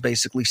Powell was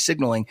basically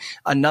signaling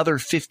another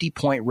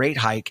 50-point rate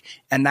hike,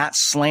 and that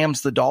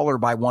slams the dollar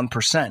by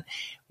 1%.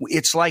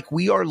 It's like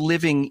we are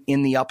living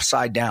in the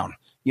upside down,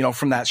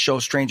 from that show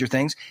Stranger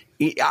Things.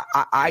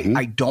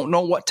 I don't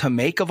know what to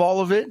make of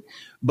all of it,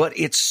 but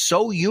it's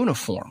so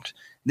uniformed.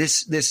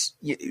 This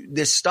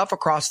stuff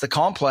across the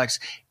complex,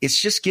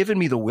 it's just giving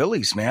me the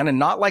willies, man. And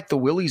not like the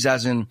willies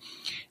as in,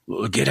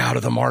 get out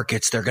of the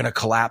markets, they're going to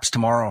collapse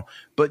tomorrow,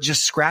 but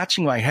just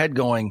scratching my head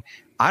going,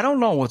 I don't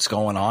know what's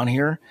going on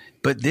here,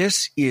 but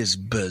this is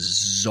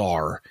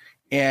bizarre.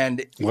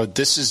 And well,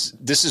 this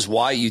is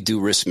why you do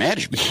risk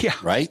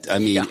management, right? I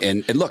mean,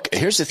 and look,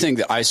 here's the thing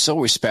that I so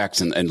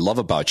respect and love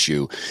about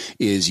you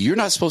is you're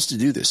not supposed to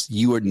do this.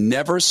 You are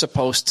never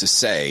supposed to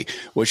say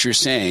what you're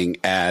saying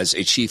as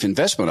a chief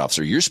investment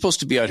officer. You're supposed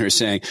to be out here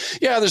saying,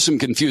 yeah, there's some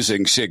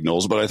confusing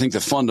signals, but I think the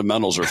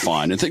fundamentals are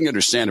fine. And the thing to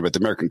understand about the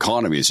American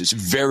economy is it's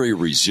very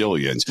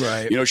resilient.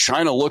 Right. You know,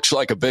 China looks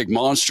like a big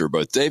monster,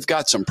 but they've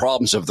got some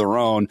problems of their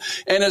own.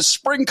 And as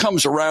spring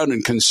comes around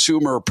and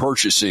consumer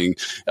purchasing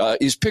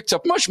is picked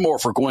up much more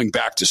for going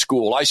back to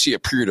school, I see a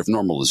period of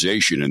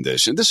normalization in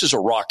this. And this is a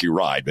rocky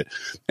ride,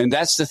 and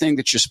that's the thing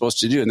that you're supposed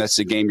to do. And that's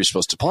the game you're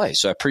supposed to play.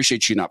 So I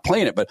appreciate you not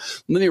playing it, but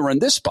let me run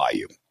this by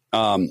you.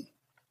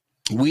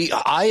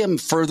 I am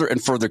further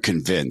and further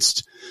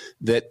convinced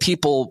that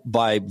people,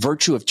 by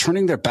virtue of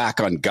turning their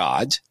back on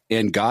God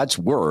and God's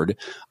word,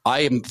 I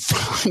am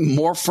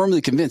more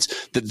firmly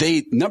convinced that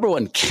they, number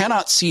one,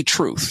 cannot see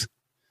truth.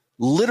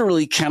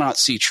 Literally cannot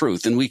see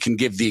truth. And we can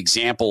give the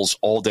examples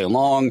all day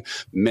long.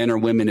 Men or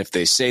women, if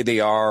they say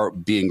they are,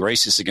 being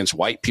racist against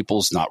white people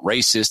is not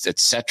racist,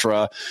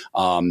 etc.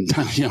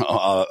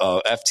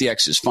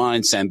 FTX is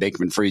fine. Sam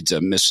Bankman-Fried's a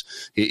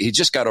he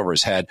just got over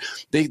his head.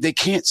 They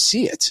can't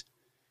see it.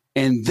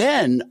 And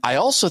then I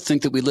also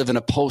think that we live in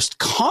a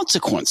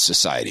post-consequence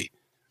society.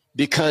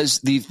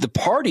 Because the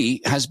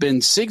party has been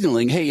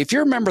signaling, hey, if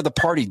you're a member of the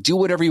party, do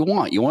whatever you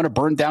want. You want to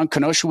burn down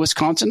Kenosha,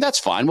 Wisconsin? That's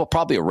fine. We'll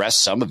probably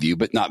arrest some of you,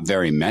 but not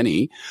very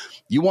many.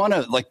 You want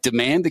to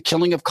demand the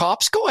killing of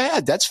cops? Go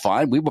ahead. That's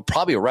fine. We will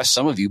probably arrest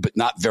some of you, but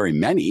not very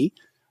many.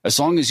 As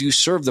long as you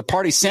serve the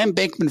party. Sam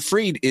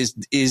Bankman-Fried is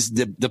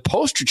the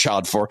poster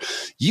child for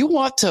you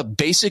want to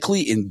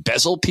basically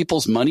embezzle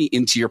people's money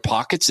into your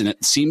pockets, and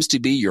it seems to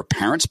be your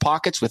parents'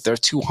 pockets with their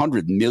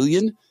 $200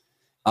 million.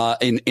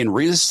 In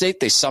real estate,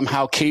 they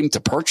somehow came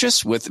to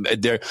purchase with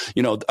their,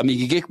 you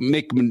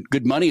make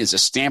good money as a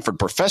Stanford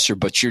professor,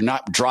 but you're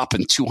not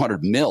dropping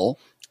 200 mil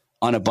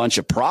on a bunch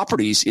of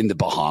properties in the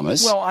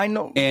Bahamas. Well, I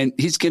know. And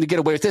he's going to get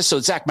away with this. So,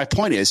 Zach, my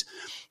point is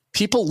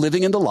people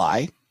living in the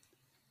lie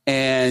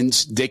and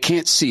they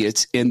can't see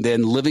it. And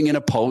then living in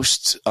a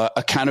post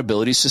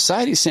accountability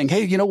society saying,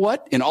 hey, you know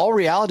what? In all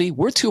reality,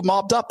 we're too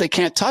mobbed up. They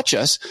can't touch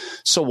us.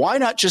 So why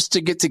not just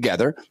to get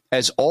together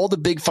as all the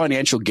big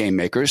financial game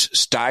makers?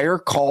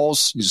 Steyer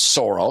calls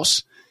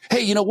Soros.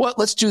 Hey, you know what?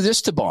 Let's do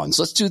this to bonds.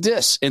 Let's do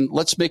this. And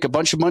let's make a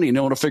bunch of money and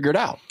no one will figure it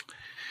out.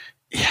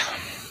 Yeah.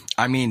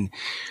 I mean,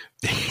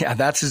 yeah,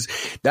 that's as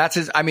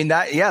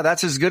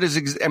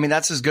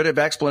good of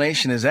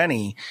explanation as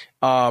any.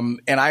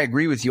 And I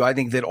agree with you. I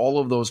think that all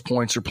of those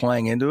points are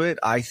playing into it.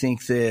 I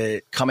think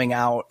that coming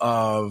out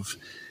of,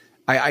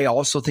 I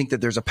also think that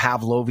there's a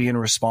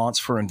Pavlovian response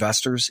for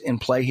investors in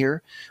play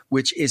here,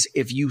 which is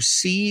if you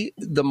see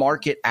the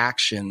market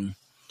action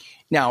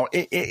now,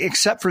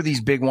 except for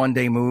these big one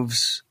day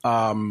moves,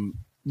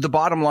 the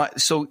bottom line.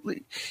 So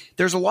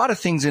there's a lot of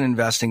things in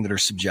investing that are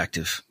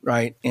subjective,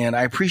 right? And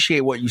I appreciate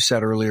what you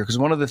said earlier, because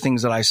one of the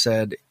things that I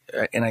said,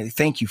 and I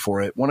thank you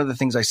for it. One of the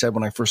things I said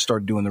when I first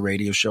started doing the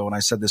radio show, and I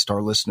said this to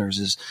our listeners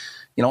is,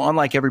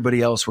 unlike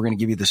everybody else, we're going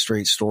to give you the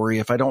straight story.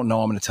 If I don't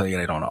know, I'm going to tell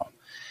you I don't know.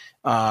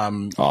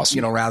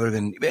 Awesome. Rather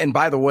than, and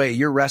by the way,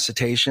 your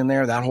recitation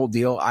there, that whole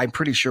deal, I'm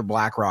pretty sure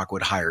BlackRock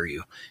would hire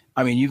you.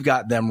 I mean, you've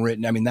got them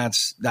written. I mean,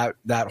 that's that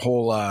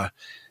whole,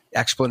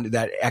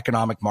 that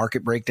economic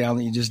market breakdown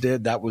that you just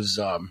did, that was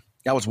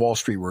Wall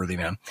Street worthy,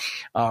 man.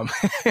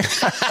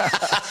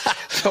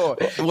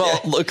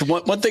 Look,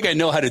 one thing I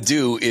know how to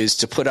do is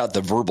to put out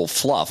the verbal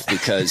fluff,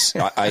 because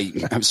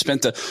I've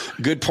spent a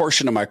good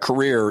portion of my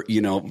career,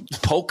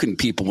 poking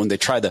people when they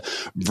try the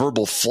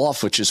verbal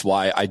fluff, which is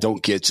why I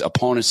don't get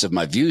opponents of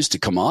my views to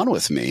come on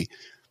with me.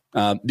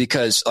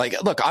 Because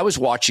look, I was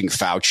watching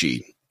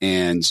Fauci.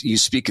 And you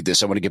speak of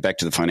this. I want to get back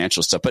to the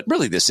financial stuff, but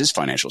really this is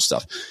financial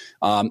stuff.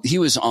 He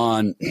was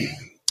on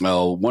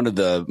one of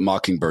the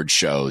Mockingbird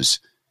shows,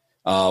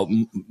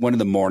 one of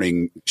the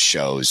morning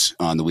shows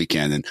on the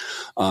weekend.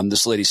 And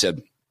this lady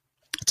said,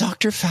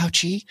 Dr.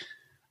 Fauci,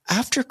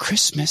 after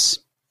Christmas,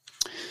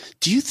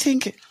 do you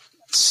think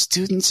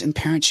students and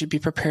parents should be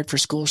prepared for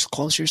school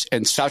closures?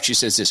 And Fauci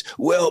says this,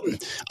 well,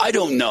 I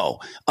don't know.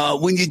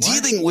 When you're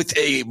dealing with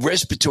a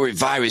respiratory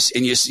virus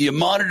and you're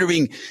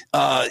monitoring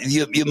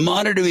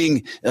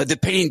the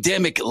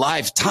pandemic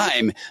live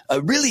time,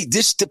 really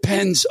this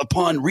depends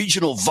upon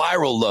regional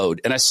viral load.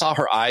 And I saw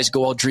her eyes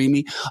go all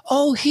dreamy.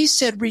 Oh, he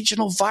said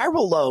regional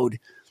viral load.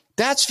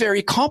 That's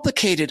very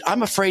complicated.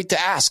 I'm afraid to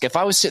ask. If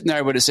I was sitting there,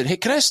 I would have said, hey,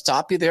 can I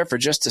stop you there for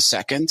just a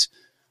second?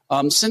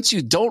 Since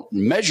you don't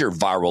measure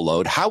viral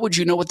load, how would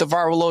you know what the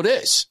viral load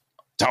is,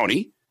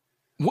 Tony?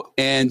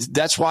 And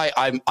that's why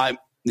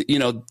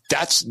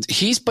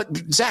but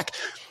Zach,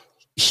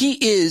 he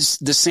is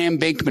the Sam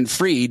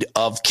Bankman-Fried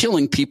of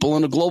killing people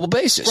on a global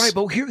basis. Right.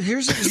 But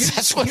here's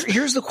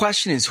the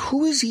question is,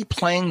 who is he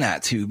playing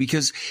that to?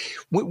 Because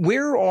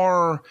where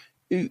are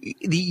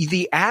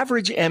the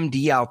average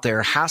MD out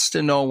there has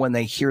to know when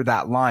they hear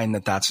that line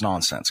that that's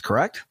nonsense,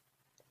 correct?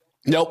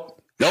 Nope.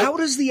 Nope. How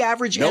does the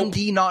average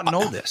MD not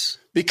know this?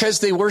 Because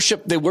they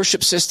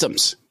worship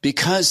systems.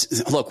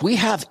 Because look, we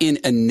have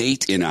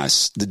innate in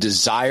us the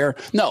desire.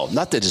 No,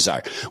 not the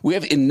desire. We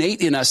have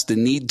innate in us the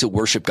need to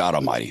worship God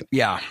Almighty.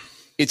 Yeah.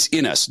 It's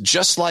in us.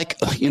 Just like,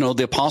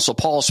 the Apostle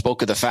Paul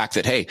spoke of the fact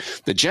that, hey,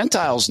 the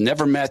Gentiles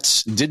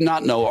did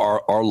not know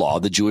our law,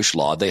 the Jewish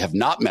law. They have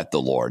not met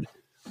the Lord,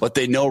 but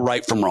they know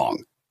right from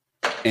wrong.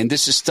 And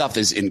this stuff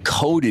is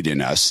encoded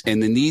in us,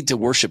 and the need to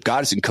worship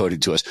God is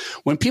encoded to us.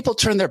 When people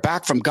turn their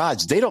back from God,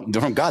 they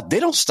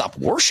don't stop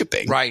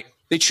worshiping. Right.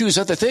 They choose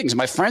other things.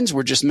 My friends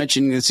were just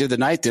mentioning this the other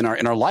night in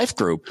our life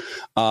group.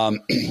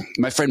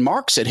 My friend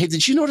Mark said, hey,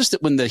 did you notice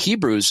that when the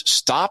Hebrews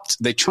stopped,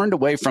 they turned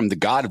away from the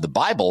God of the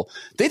Bible,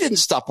 they didn't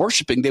stop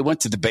worshiping. They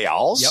went to the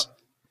Baals. Yep.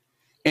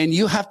 And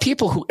you have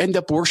people who end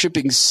up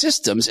worshiping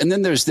systems. And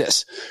then there's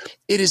this.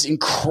 It is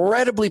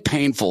incredibly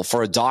painful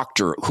for a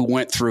doctor who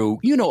went through,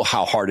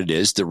 how hard it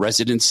is, the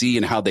residency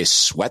and how they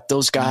sweat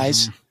those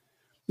guys. Mm-hmm.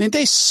 I mean,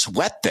 they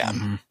sweat them.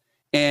 Mm-hmm.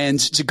 And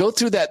to go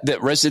through that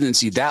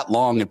residency that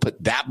long and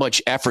put that much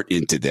effort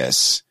into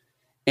this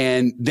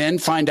and then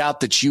find out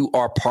that you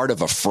are part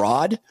of a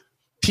fraud,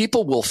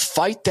 people will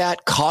fight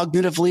that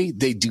cognitively.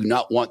 They do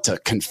not want to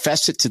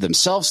confess it to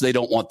themselves. They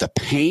don't want the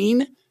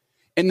pain.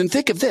 And then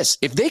think of this.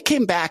 If they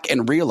came back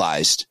and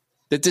realized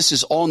that this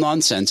is all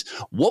nonsense,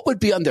 what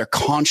would be on their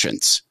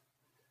conscience?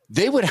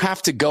 They would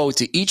have to go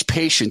to each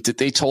patient that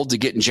they told to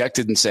get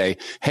injected and say,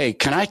 hey,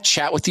 can I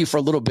chat with you for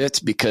a little bit?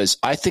 Because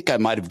I think I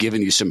might have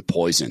given you some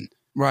poison.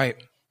 Right.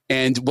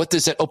 And what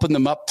does that open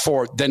them up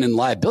for then in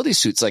liability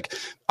suits? Like,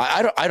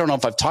 I don't know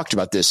if I've talked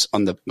about this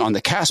on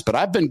the cast, but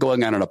I've been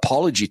going on an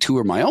apology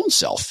tour my own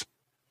self.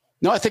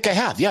 No, I think I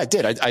have. Yeah, I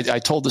did. I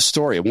told the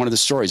story, one of the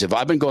stories.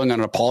 I've been going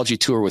on an apology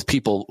tour with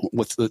people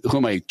with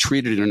whom I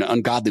treated in an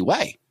ungodly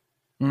way.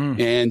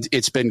 And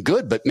it's been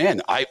good. But,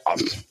 man, I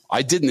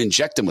didn't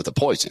inject them with a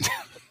poison.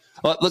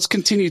 Let's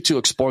continue to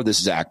explore this,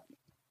 Zach.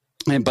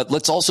 But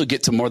let's also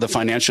get to more of the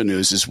financial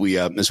news as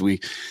we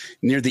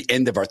near the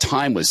end of our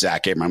time with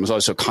Zach Abraham. He was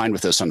always so kind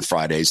with us on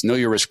Fridays.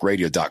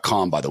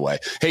 KnowYourRiskRadio.com, by the way.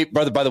 Hey,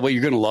 brother, by the way,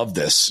 you're going to love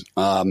this.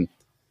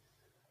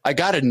 I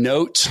got a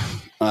note.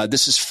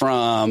 This is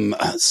from,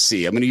 let's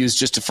see, I'm going to use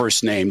just a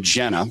first name,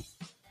 Jenna.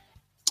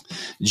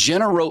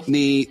 Jenna wrote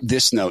me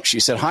this note. She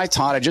said, hi,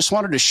 Todd. I just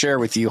wanted to share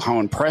with you how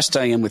impressed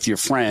I am with your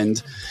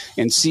friend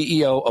and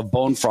CEO of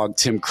Bone Frog,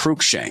 Tim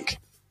Cruikshank.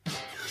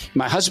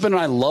 My husband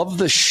and I love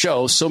the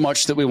show so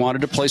much that we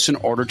wanted to place an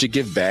order to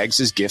give bags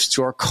as gifts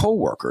to our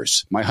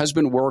coworkers. My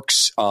husband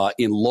works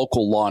in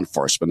local law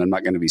enforcement. I'm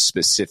not going to be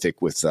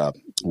specific with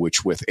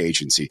with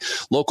agency.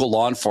 Local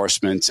law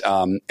enforcement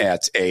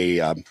at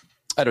a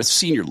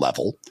senior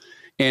level.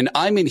 And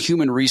I'm in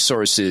human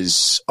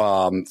resources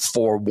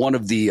for one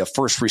of the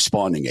first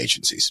responding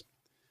agencies.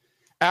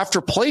 After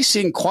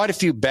placing quite a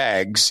few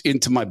bags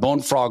into my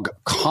Bone Frog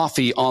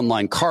coffee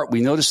online cart,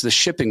 we noticed the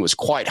shipping was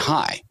quite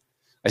high.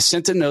 I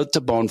sent a note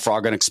to Bone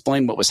Frog and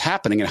explained what was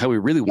happening and how we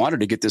really wanted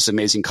to get this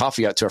amazing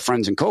coffee out to our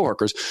friends and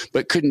coworkers,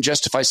 but couldn't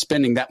justify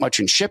spending that much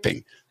in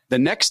shipping. The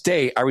next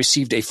day, I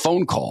received a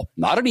phone call,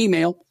 not an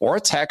email or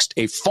a text,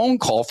 a phone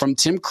call from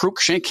Tim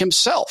Cruikshank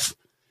himself.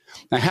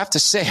 I have to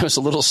say, I was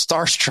a little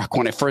starstruck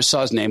when I first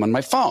saw his name on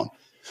my phone.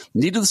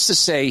 Needless to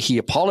say, he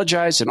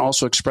apologized and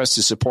also expressed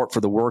his support for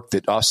the work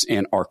that us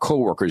and our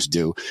coworkers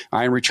do.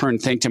 I, in return,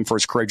 thanked him for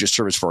his courageous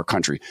service for our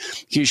country.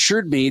 He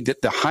assured me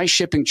that the high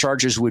shipping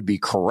charges would be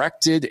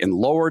corrected and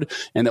lowered,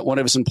 and that one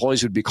of his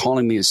employees would be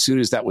calling me as soon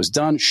as that was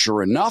done.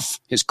 Sure enough,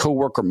 his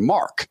coworker,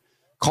 Mark,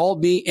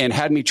 called me and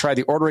had me try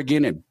the order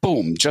again, and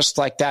boom, just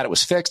like that, it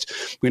was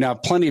fixed. We now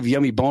have plenty of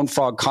yummy Bone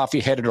Frog coffee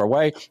headed our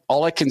way.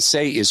 All I can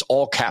say is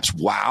all caps,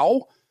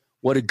 wow.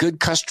 What a good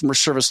customer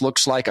service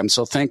looks like. I'm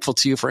so thankful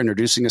to you for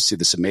introducing us to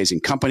this amazing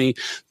company.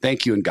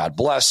 Thank you and God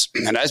bless.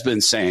 And as I've been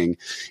saying,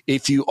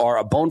 if you are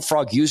a Bone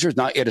Frog user,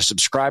 not yet a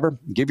subscriber,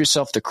 give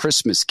yourself the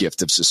Christmas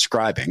gift of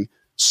subscribing,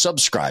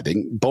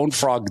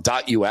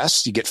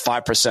 bonefrog.us. You get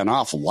 5%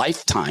 off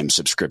lifetime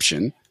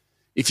subscription.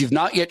 If you've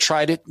not yet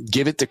tried it,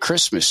 give it the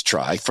Christmas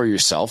try for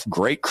yourself.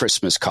 Great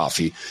Christmas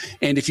coffee.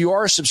 And if you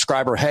are a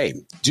subscriber, hey,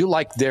 do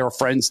like their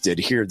friends did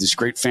here, this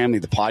great family,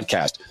 the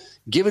podcast.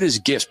 Give it as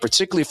gifts,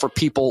 particularly for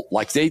people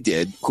like they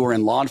did who are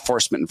in law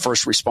enforcement and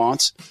first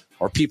response,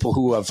 or people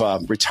who have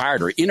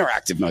retired or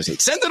interactive military.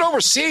 Send it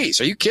overseas.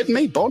 Are you kidding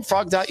me?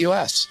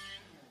 Bonefrog.us.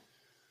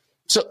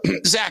 So,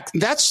 Zach,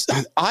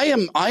 I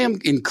am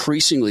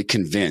increasingly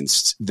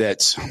convinced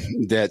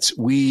that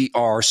we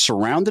are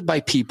surrounded by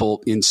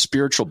people in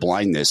spiritual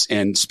blindness.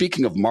 And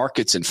speaking of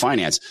markets and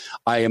finance,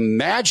 I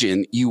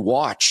imagine you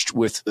watched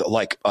with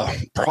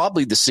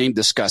probably the same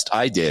disgust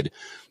I did,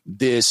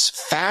 this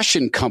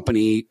fashion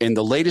company, and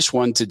the latest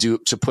one to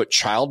put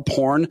child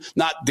porn,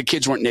 not the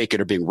kids weren't naked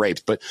or being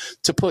raped, but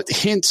to put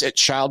hints at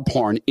child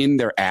porn in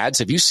their ads.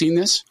 Have you seen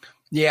this?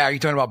 Yeah. Are you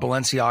talking about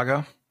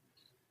Balenciaga?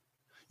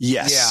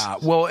 Yes. Yeah.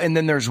 Well, and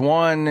then there's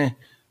one,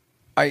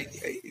 I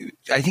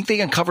think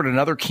they uncovered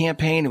another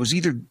campaign. It was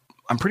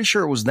I'm pretty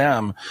sure it was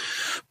them,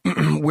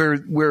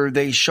 where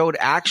they showed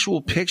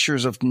actual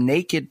pictures of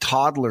naked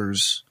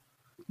toddlers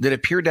that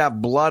appeared to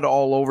have blood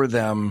all over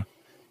them.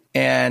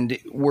 and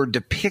were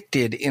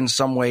depicted in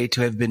some way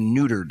to have been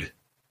neutered.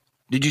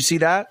 Did you see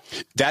that?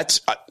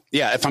 That's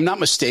yeah. If I'm not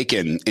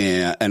mistaken,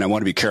 and I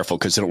want to be careful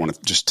because I don't want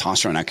to just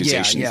toss around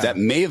accusations. Yeah. That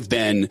may have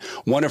been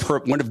one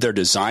of their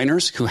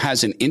designers who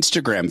has an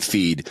Instagram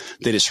feed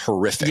that is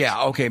horrific.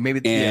 Yeah. Okay.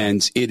 Maybe.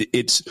 And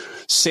it's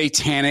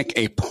satanic.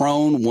 A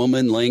prone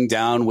woman laying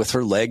down with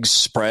her legs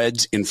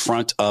spread in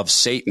front of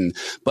Satan.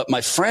 But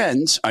my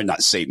friend,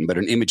 not Satan, but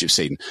an image of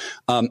Satan.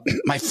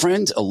 My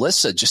friend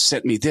Alyssa just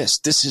sent me this.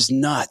 This is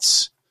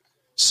nuts.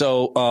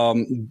 So.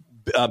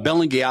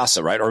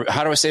 Balenciaga, right? Or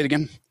how do I say it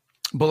again?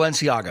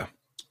 Balenciaga.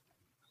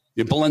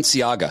 Yeah,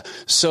 Balenciaga.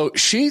 So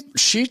she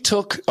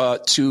took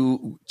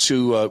to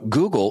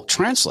Google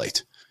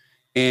Translate,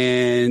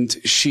 and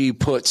she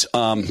put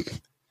Baal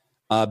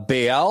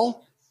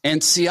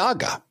and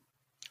Siaga.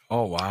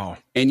 Oh wow!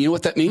 And you know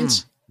what that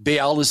means?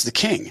 Baal is the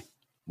king.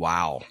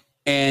 Wow.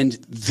 And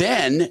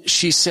then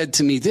she said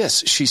to me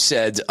this. She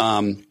said.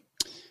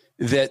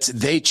 That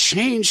they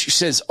changed, she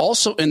says,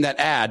 also in that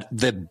ad,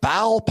 the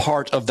Baal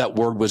part of that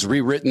word was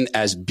rewritten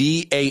as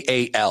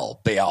Baal,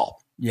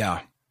 Baal. Yeah,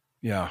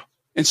 yeah.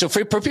 And so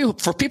for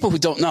people who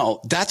don't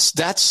know,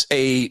 that's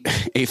a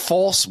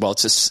false, well,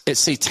 it's a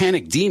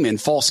satanic demon,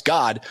 false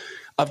god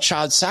of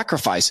child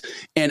sacrifice.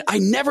 And I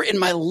never in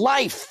my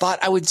life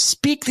thought I would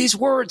speak these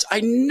words.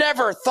 I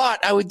never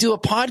thought I would do a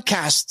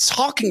podcast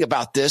talking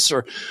about this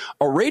or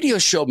a radio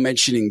show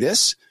mentioning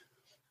this.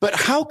 But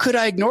how could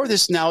I ignore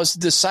this now as a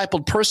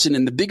discipled person?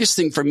 And the biggest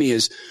thing for me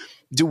is,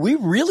 do we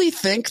really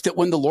think that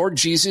when the Lord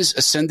Jesus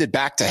ascended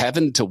back to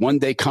heaven to one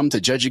day come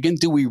to judge again,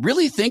 do we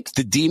really think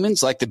the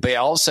demons like the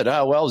Baal said,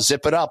 oh, well,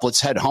 zip it up.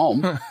 Let's head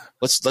home.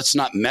 Let's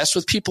not mess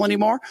with people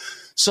anymore.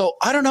 So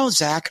I don't know,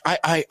 Zach.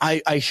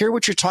 I hear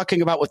what you're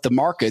talking about with the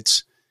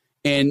markets.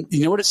 And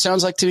you know what it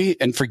sounds like to me?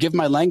 And forgive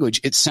my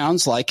language. It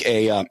sounds like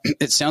a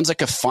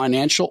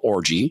financial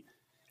orgy.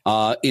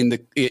 In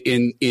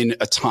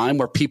a time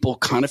where people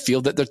kind of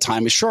feel that their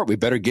time is short. We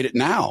better get it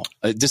now.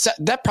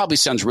 That probably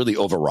sounds really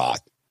overwrought.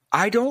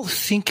 I don't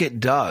think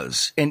it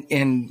does.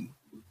 And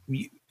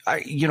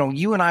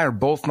you and I are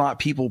both not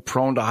people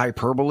prone to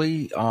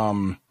hyperbole.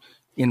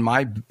 In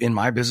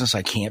my business,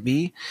 I can't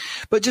be,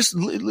 but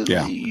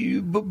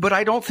but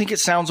I don't think it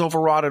sounds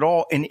overwrought at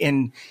all.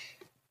 And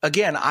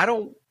again, I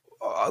don't.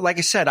 Like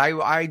I said,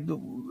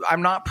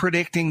 I'm not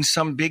predicting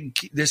some big,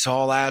 this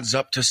all adds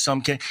up to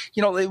some,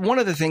 one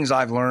of the things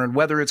I've learned,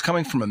 whether it's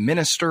coming from a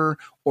minister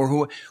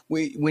or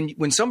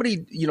when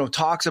somebody,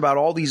 talks about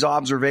all these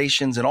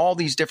observations and all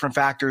these different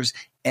factors,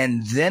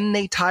 and then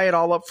they tie it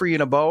all up for you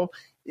in a bow,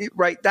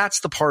 right?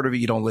 That's the part of it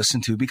you don't listen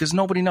to because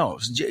nobody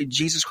knows.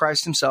 Jesus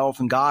Christ himself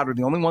and God are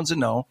the only ones that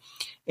know,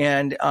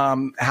 and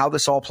how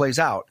this all plays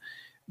out.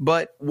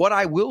 But what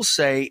I will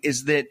say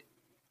is that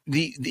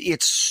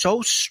it's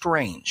so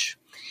strange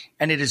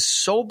and it is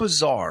so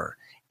bizarre,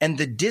 and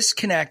the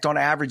disconnect on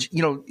average,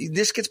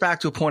 this gets back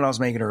to a point I was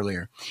making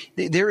earlier.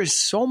 There is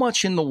so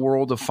much in the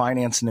world of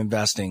finance and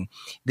investing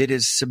that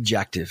is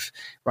subjective,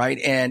 right?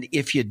 And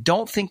if you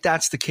don't think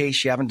that's the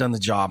case, you haven't done the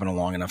job in a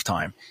long enough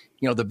time.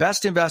 The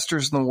best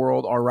investors in the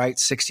world are right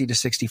 60 to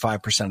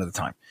 65% of the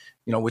time,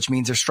 which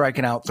means they're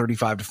striking out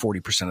 35 to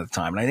 40% of the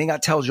time. And I think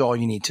that tells you all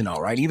you need to know,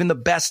 right? Even the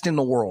best in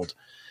the world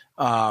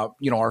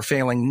are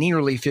failing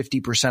nearly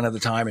 50% of the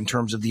time in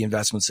terms of the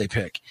investments they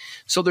pick.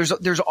 So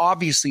there's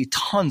obviously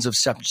tons of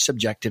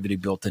subjectivity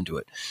built into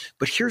it.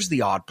 But here's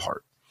the odd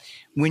part.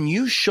 When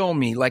you show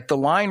me, like the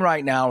line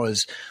right now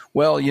is,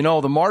 well,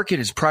 the market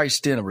is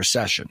priced in a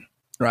recession,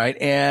 right?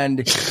 And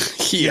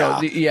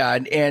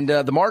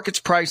the market's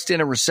priced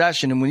in a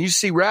recession. And when you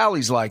see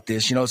rallies like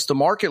this, it's the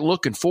market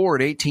looking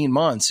forward 18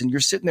 months, and you're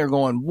sitting there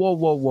going,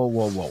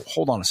 whoa,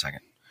 hold on a second.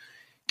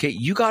 Okay,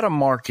 you got a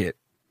market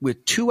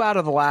with 2 out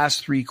of the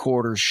last 3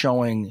 quarters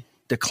showing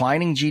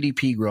declining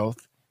GDP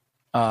growth,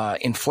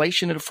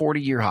 inflation at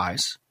 40-year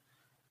highs,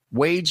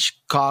 wage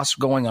costs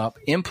going up,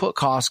 input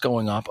costs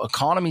going up,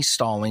 economy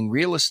stalling,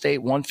 real estate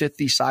 1/5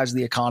 the size of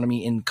the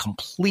economy in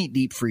complete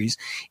deep freeze.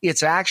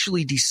 It's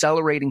actually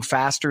decelerating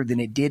faster than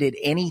it did at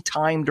any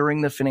time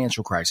during the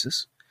financial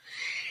crisis.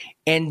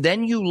 And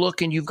then you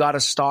look and you've got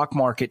a stock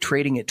market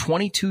trading at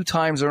 22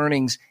 times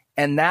earnings,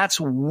 and that's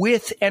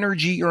with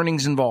energy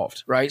earnings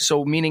involved, right?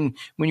 So meaning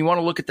when you want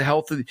to look at the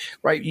health of,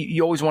 right,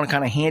 you always want to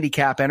kind of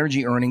handicap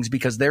energy earnings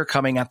because they're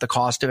coming at the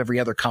cost of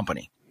every other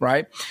company,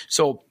 right?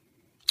 So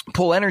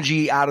pull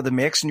energy out of the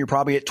mix and you're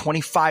probably at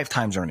 25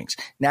 times earnings.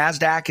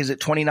 NASDAQ is at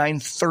 29,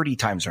 30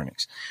 times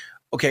earnings.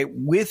 Okay,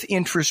 with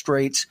interest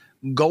rates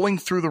going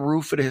through the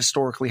roof at a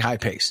historically high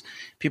pace.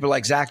 People are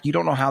like, Zach, you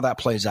don't know how that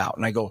plays out.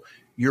 And I go,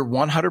 you're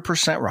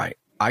 100% right.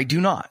 I do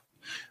not.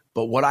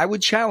 But what I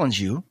would challenge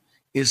you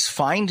is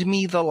find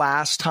me the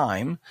last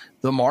time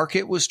the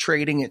market was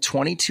trading at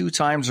 22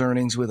 times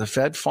earnings with a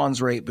Fed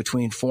funds rate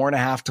between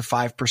 4.5% to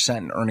 5%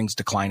 and earnings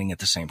declining at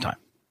the same time.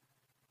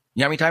 You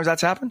know how many times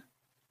that's happened?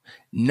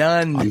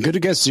 None. I'm going to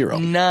guess 0.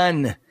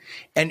 None.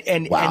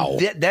 And wow.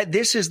 And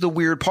this is the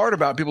weird part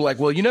about people like,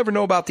 well, you never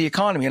know about the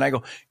economy. And I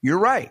go, you're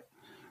right.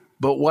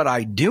 But what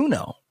I do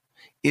know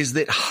is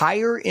that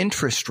higher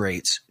interest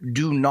rates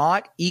do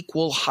not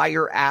equal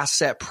higher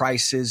asset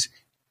prices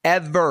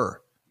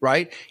ever,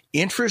 right?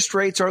 Interest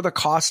rates are the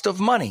cost of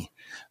money.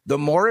 The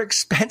more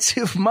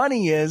expensive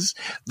money is,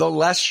 the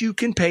less you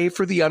can pay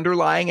for the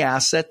underlying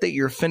asset that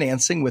you're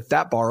financing with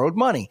that borrowed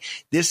money.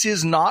 This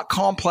is not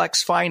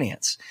complex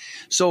finance.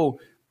 So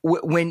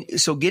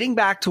getting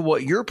back to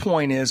what your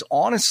point is,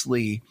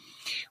 honestly,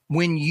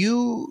 when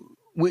you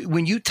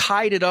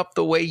tied it up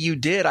the way you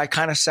did, I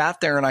kind of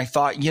sat there and I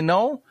thought,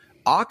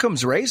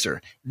 Occam's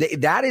razor,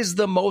 that is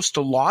the most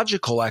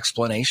logical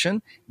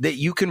explanation that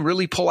you can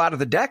really pull out of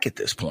the deck at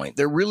this point.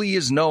 There really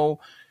is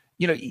no,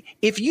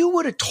 if you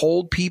would have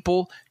told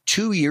people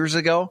 2 years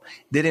ago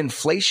that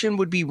inflation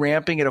would be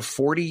ramping at a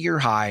 40-year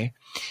high,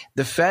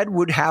 the Fed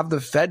would have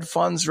the Fed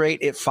funds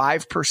rate at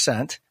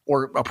 5%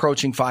 or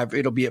approaching 5,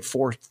 it'll be at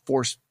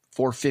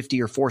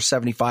 450 or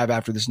 475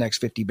 after this next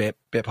 50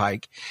 bip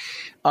hike.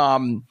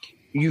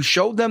 You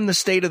showed them the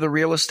state of the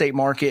real estate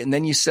market, and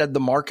then you said the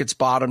market's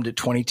bottomed at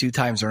 22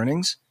 times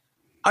earnings.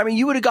 I mean,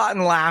 you would have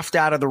gotten laughed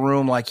out of the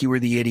room like you were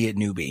the idiot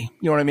newbie.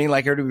 You know what I mean?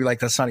 Like everybody would be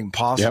like, that's not even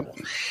possible.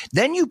 Yep.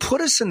 Then you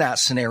put us in that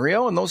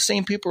scenario, and those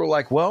same people are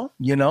like, well,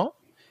 and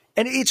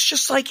it's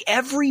just like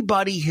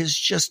everybody has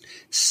just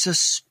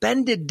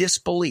suspended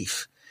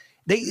disbelief.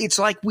 It's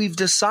like we've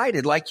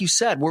decided, like you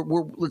said,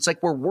 it's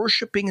like we're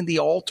worshiping in the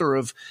altar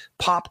of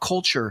pop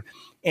culture.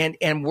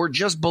 And we're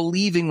just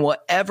believing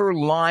whatever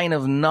line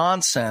of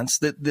nonsense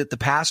that the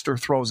pastor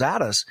throws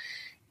at us.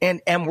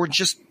 And we're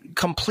just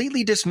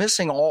completely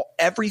dismissing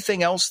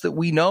everything else that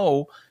we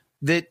know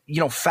that,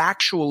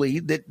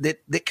 factually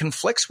that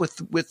conflicts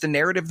with the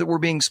narrative that we're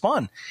being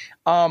spun.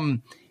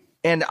 And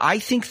I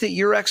think that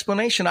your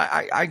explanation,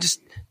 I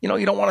just,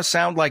 you don't want to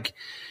sound like,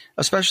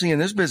 especially in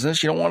this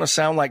business, you don't want to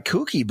sound like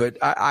kooky, but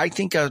I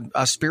think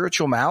a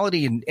spiritual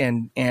malady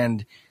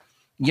and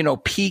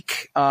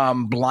peak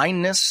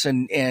blindness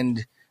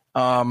and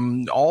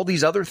all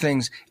these other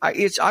things.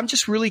 I'm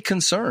just really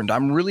concerned.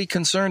 I'm really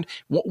concerned.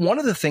 One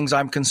of the things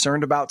I'm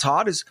concerned about,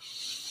 Todd, is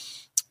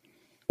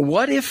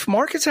what if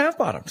markets have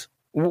bottomed?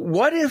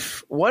 What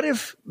if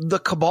the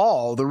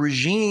cabal, the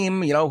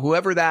regime,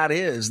 whoever that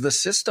is, the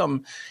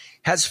system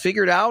has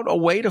figured out a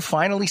way to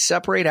finally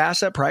separate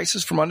asset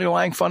prices from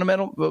underlying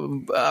financial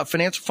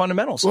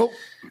fundamentals? Well,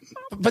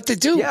 but they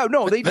do. Yeah,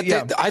 no, they do.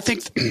 Yeah. I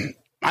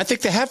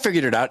think they have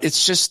figured it out.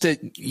 It's just that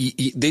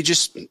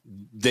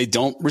they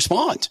don't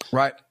respond.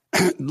 Right.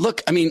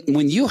 Look, I mean,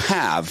 when you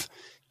have,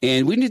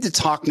 and we need to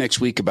talk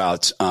next week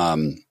about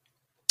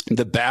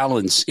the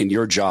balance in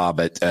your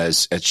job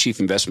as chief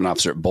investment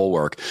officer at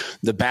Bulwark,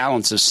 the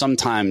balance of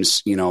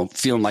sometimes,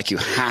 feeling like you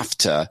have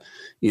to,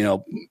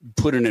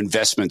 put in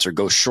investments or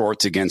go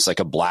short against like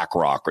a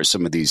BlackRock or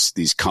some of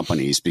these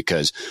companies,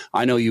 because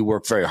I know you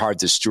work very hard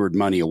to steward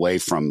money away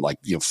from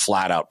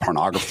flat out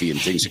pornography and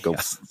things that go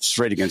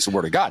straight against the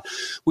word of God.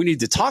 We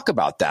need to talk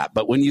about that.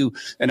 But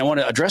and I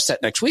want to address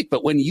that next week,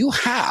 but when you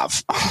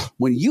have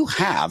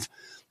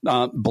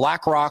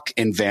BlackRock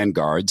and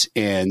Vanguard,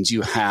 and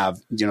you have,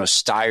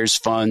 Steyer's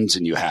funds,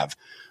 and you have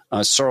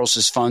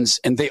Soros's funds,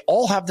 and they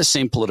all have the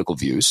same political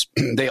views.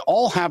 They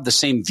all have the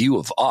same view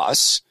of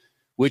us,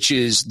 which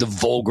is the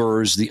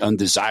vulgars, the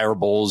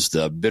undesirables,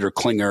 the bitter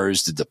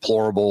clingers, the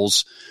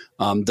deplorables,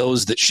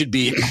 those that should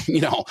be,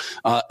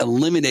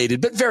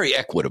 eliminated, but very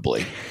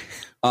equitably.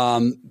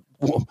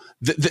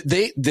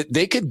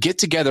 They could get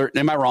together.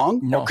 Am I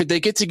wrong? No. Or could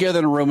they get together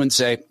in a room and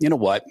say, you know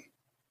what?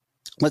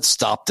 Let's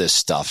stop this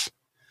stuff.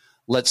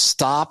 Let's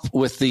stop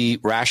with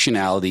the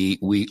rationality.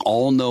 We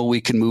all know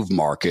we can move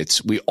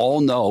markets. We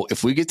all know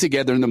if we get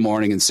together in the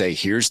morning and say,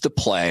 here's the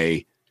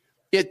play,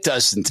 it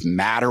doesn't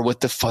matter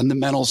what the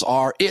fundamentals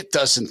are. It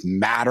doesn't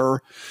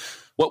matter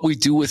what we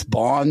do with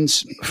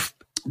bonds.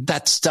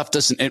 That stuff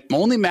doesn't. It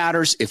only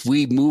matters if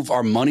we move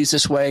our monies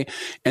this way.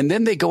 And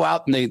then they go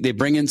out and they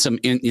bring in some,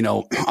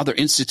 other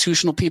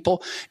institutional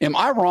people. Am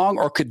I wrong,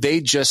 or could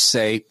they just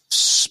say,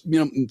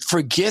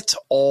 forget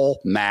all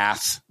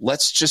math.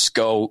 Let's just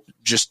go,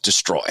 just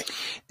destroy.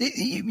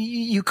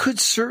 You could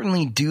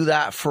certainly do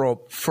that for.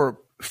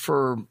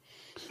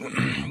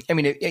 I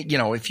mean,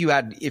 if you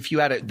had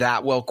it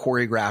that well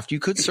choreographed, you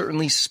could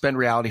certainly suspend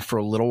reality for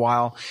a little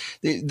while.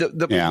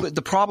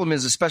 The problem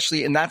is,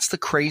 especially, and that's the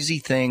crazy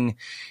thing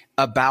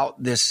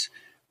about this,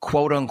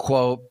 quote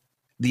unquote,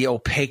 the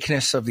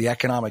opaqueness of the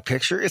economic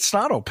picture. It's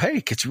not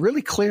opaque. It's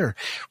really clear,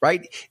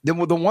 right? The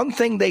one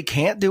thing they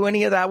can't do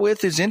any of that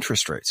with is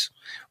interest rates,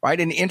 right?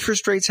 And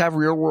interest rates have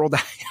real world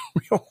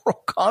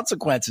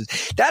consequences.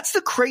 That's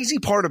the crazy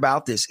part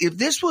about this. If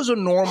this was a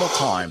normal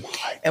time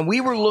and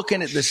we were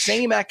looking at the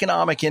same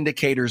economic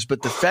indicators,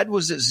 but the Fed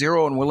was at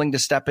zero and willing to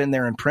step in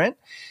there and print,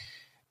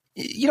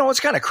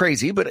 it's kind of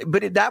crazy, but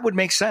that would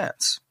make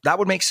sense. That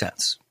would make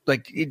sense.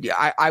 Like,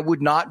 I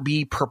would not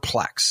be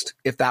perplexed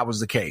if that was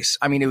the case.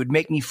 I mean, it would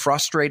make me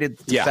frustrated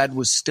that the Fed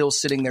was still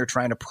sitting there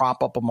trying to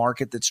prop up a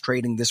market that's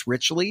trading this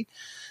richly.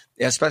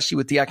 especially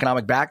with the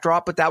economic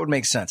backdrop, but that would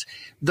make sense.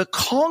 The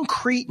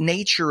concrete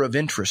nature of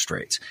interest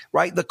rates,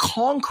 right? The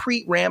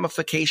concrete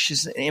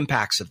ramifications and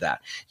impacts of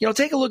that.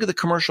 Take a look at the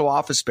commercial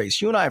office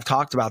space. You and I have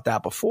talked about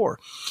that before.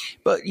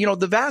 But,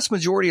 the vast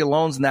majority of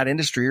loans in that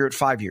industry are at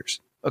 5 years.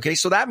 Okay,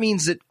 so that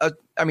means that,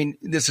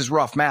 this is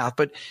rough math,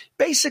 but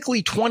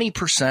basically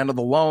 20% of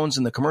the loans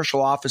in the commercial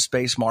office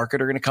space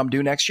market are going to come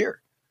due next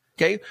year.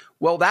 Okay,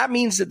 well, that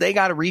means that they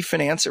got to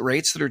refinance at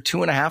rates that are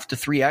 2.5 to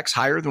 3x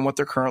higher than what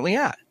they're currently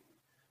at.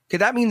 Okay,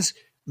 that means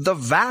the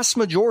vast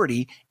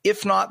majority,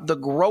 if not the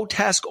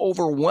grotesque,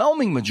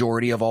 overwhelming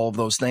majority of all of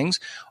those things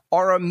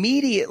are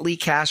immediately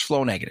cash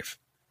flow negative.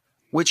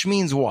 Which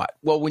means what?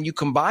 Well, when you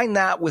combine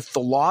that with the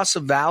loss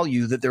of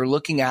value that they're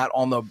looking at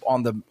on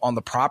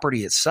the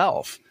property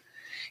itself,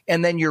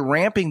 and then you're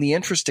ramping the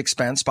interest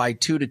expense by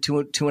 2 to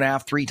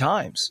 2.5, 3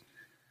 times,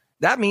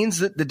 that means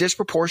that the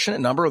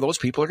disproportionate number of those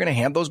people are going to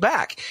hand those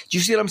back. Do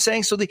you see what I'm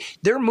saying? So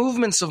their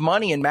movements of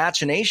money and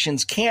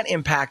machinations can't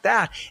impact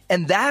that.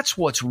 And that's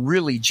what's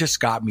really just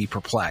got me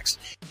perplexed.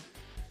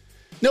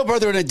 No,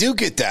 brother, and I do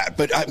get that.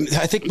 But I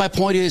think my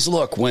point is,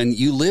 look, when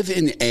you live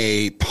in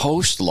a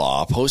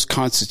post-law,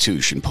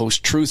 post-constitution,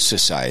 post-truth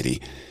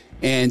society,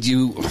 and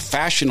you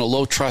fashion a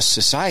low-trust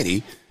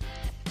society,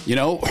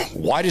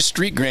 why do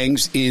street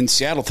gangs in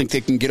Seattle think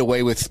they can get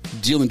away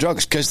with dealing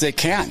drugs? Because they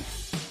can.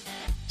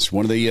 It's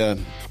one of the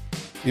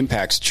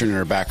impacts turning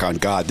our back on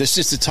God. This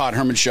is the Todd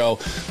Herman Show.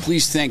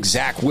 Please thank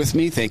Zach with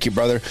me. Thank you,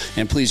 brother.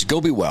 And please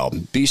go be well,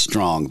 be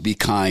strong, be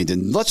kind,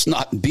 and let's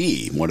not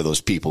be one of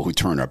those people who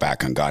turn our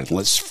back on God.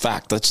 Let's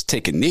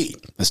take a knee.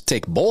 Let's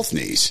take both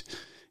knees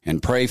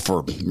and pray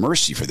for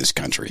mercy for this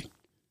country.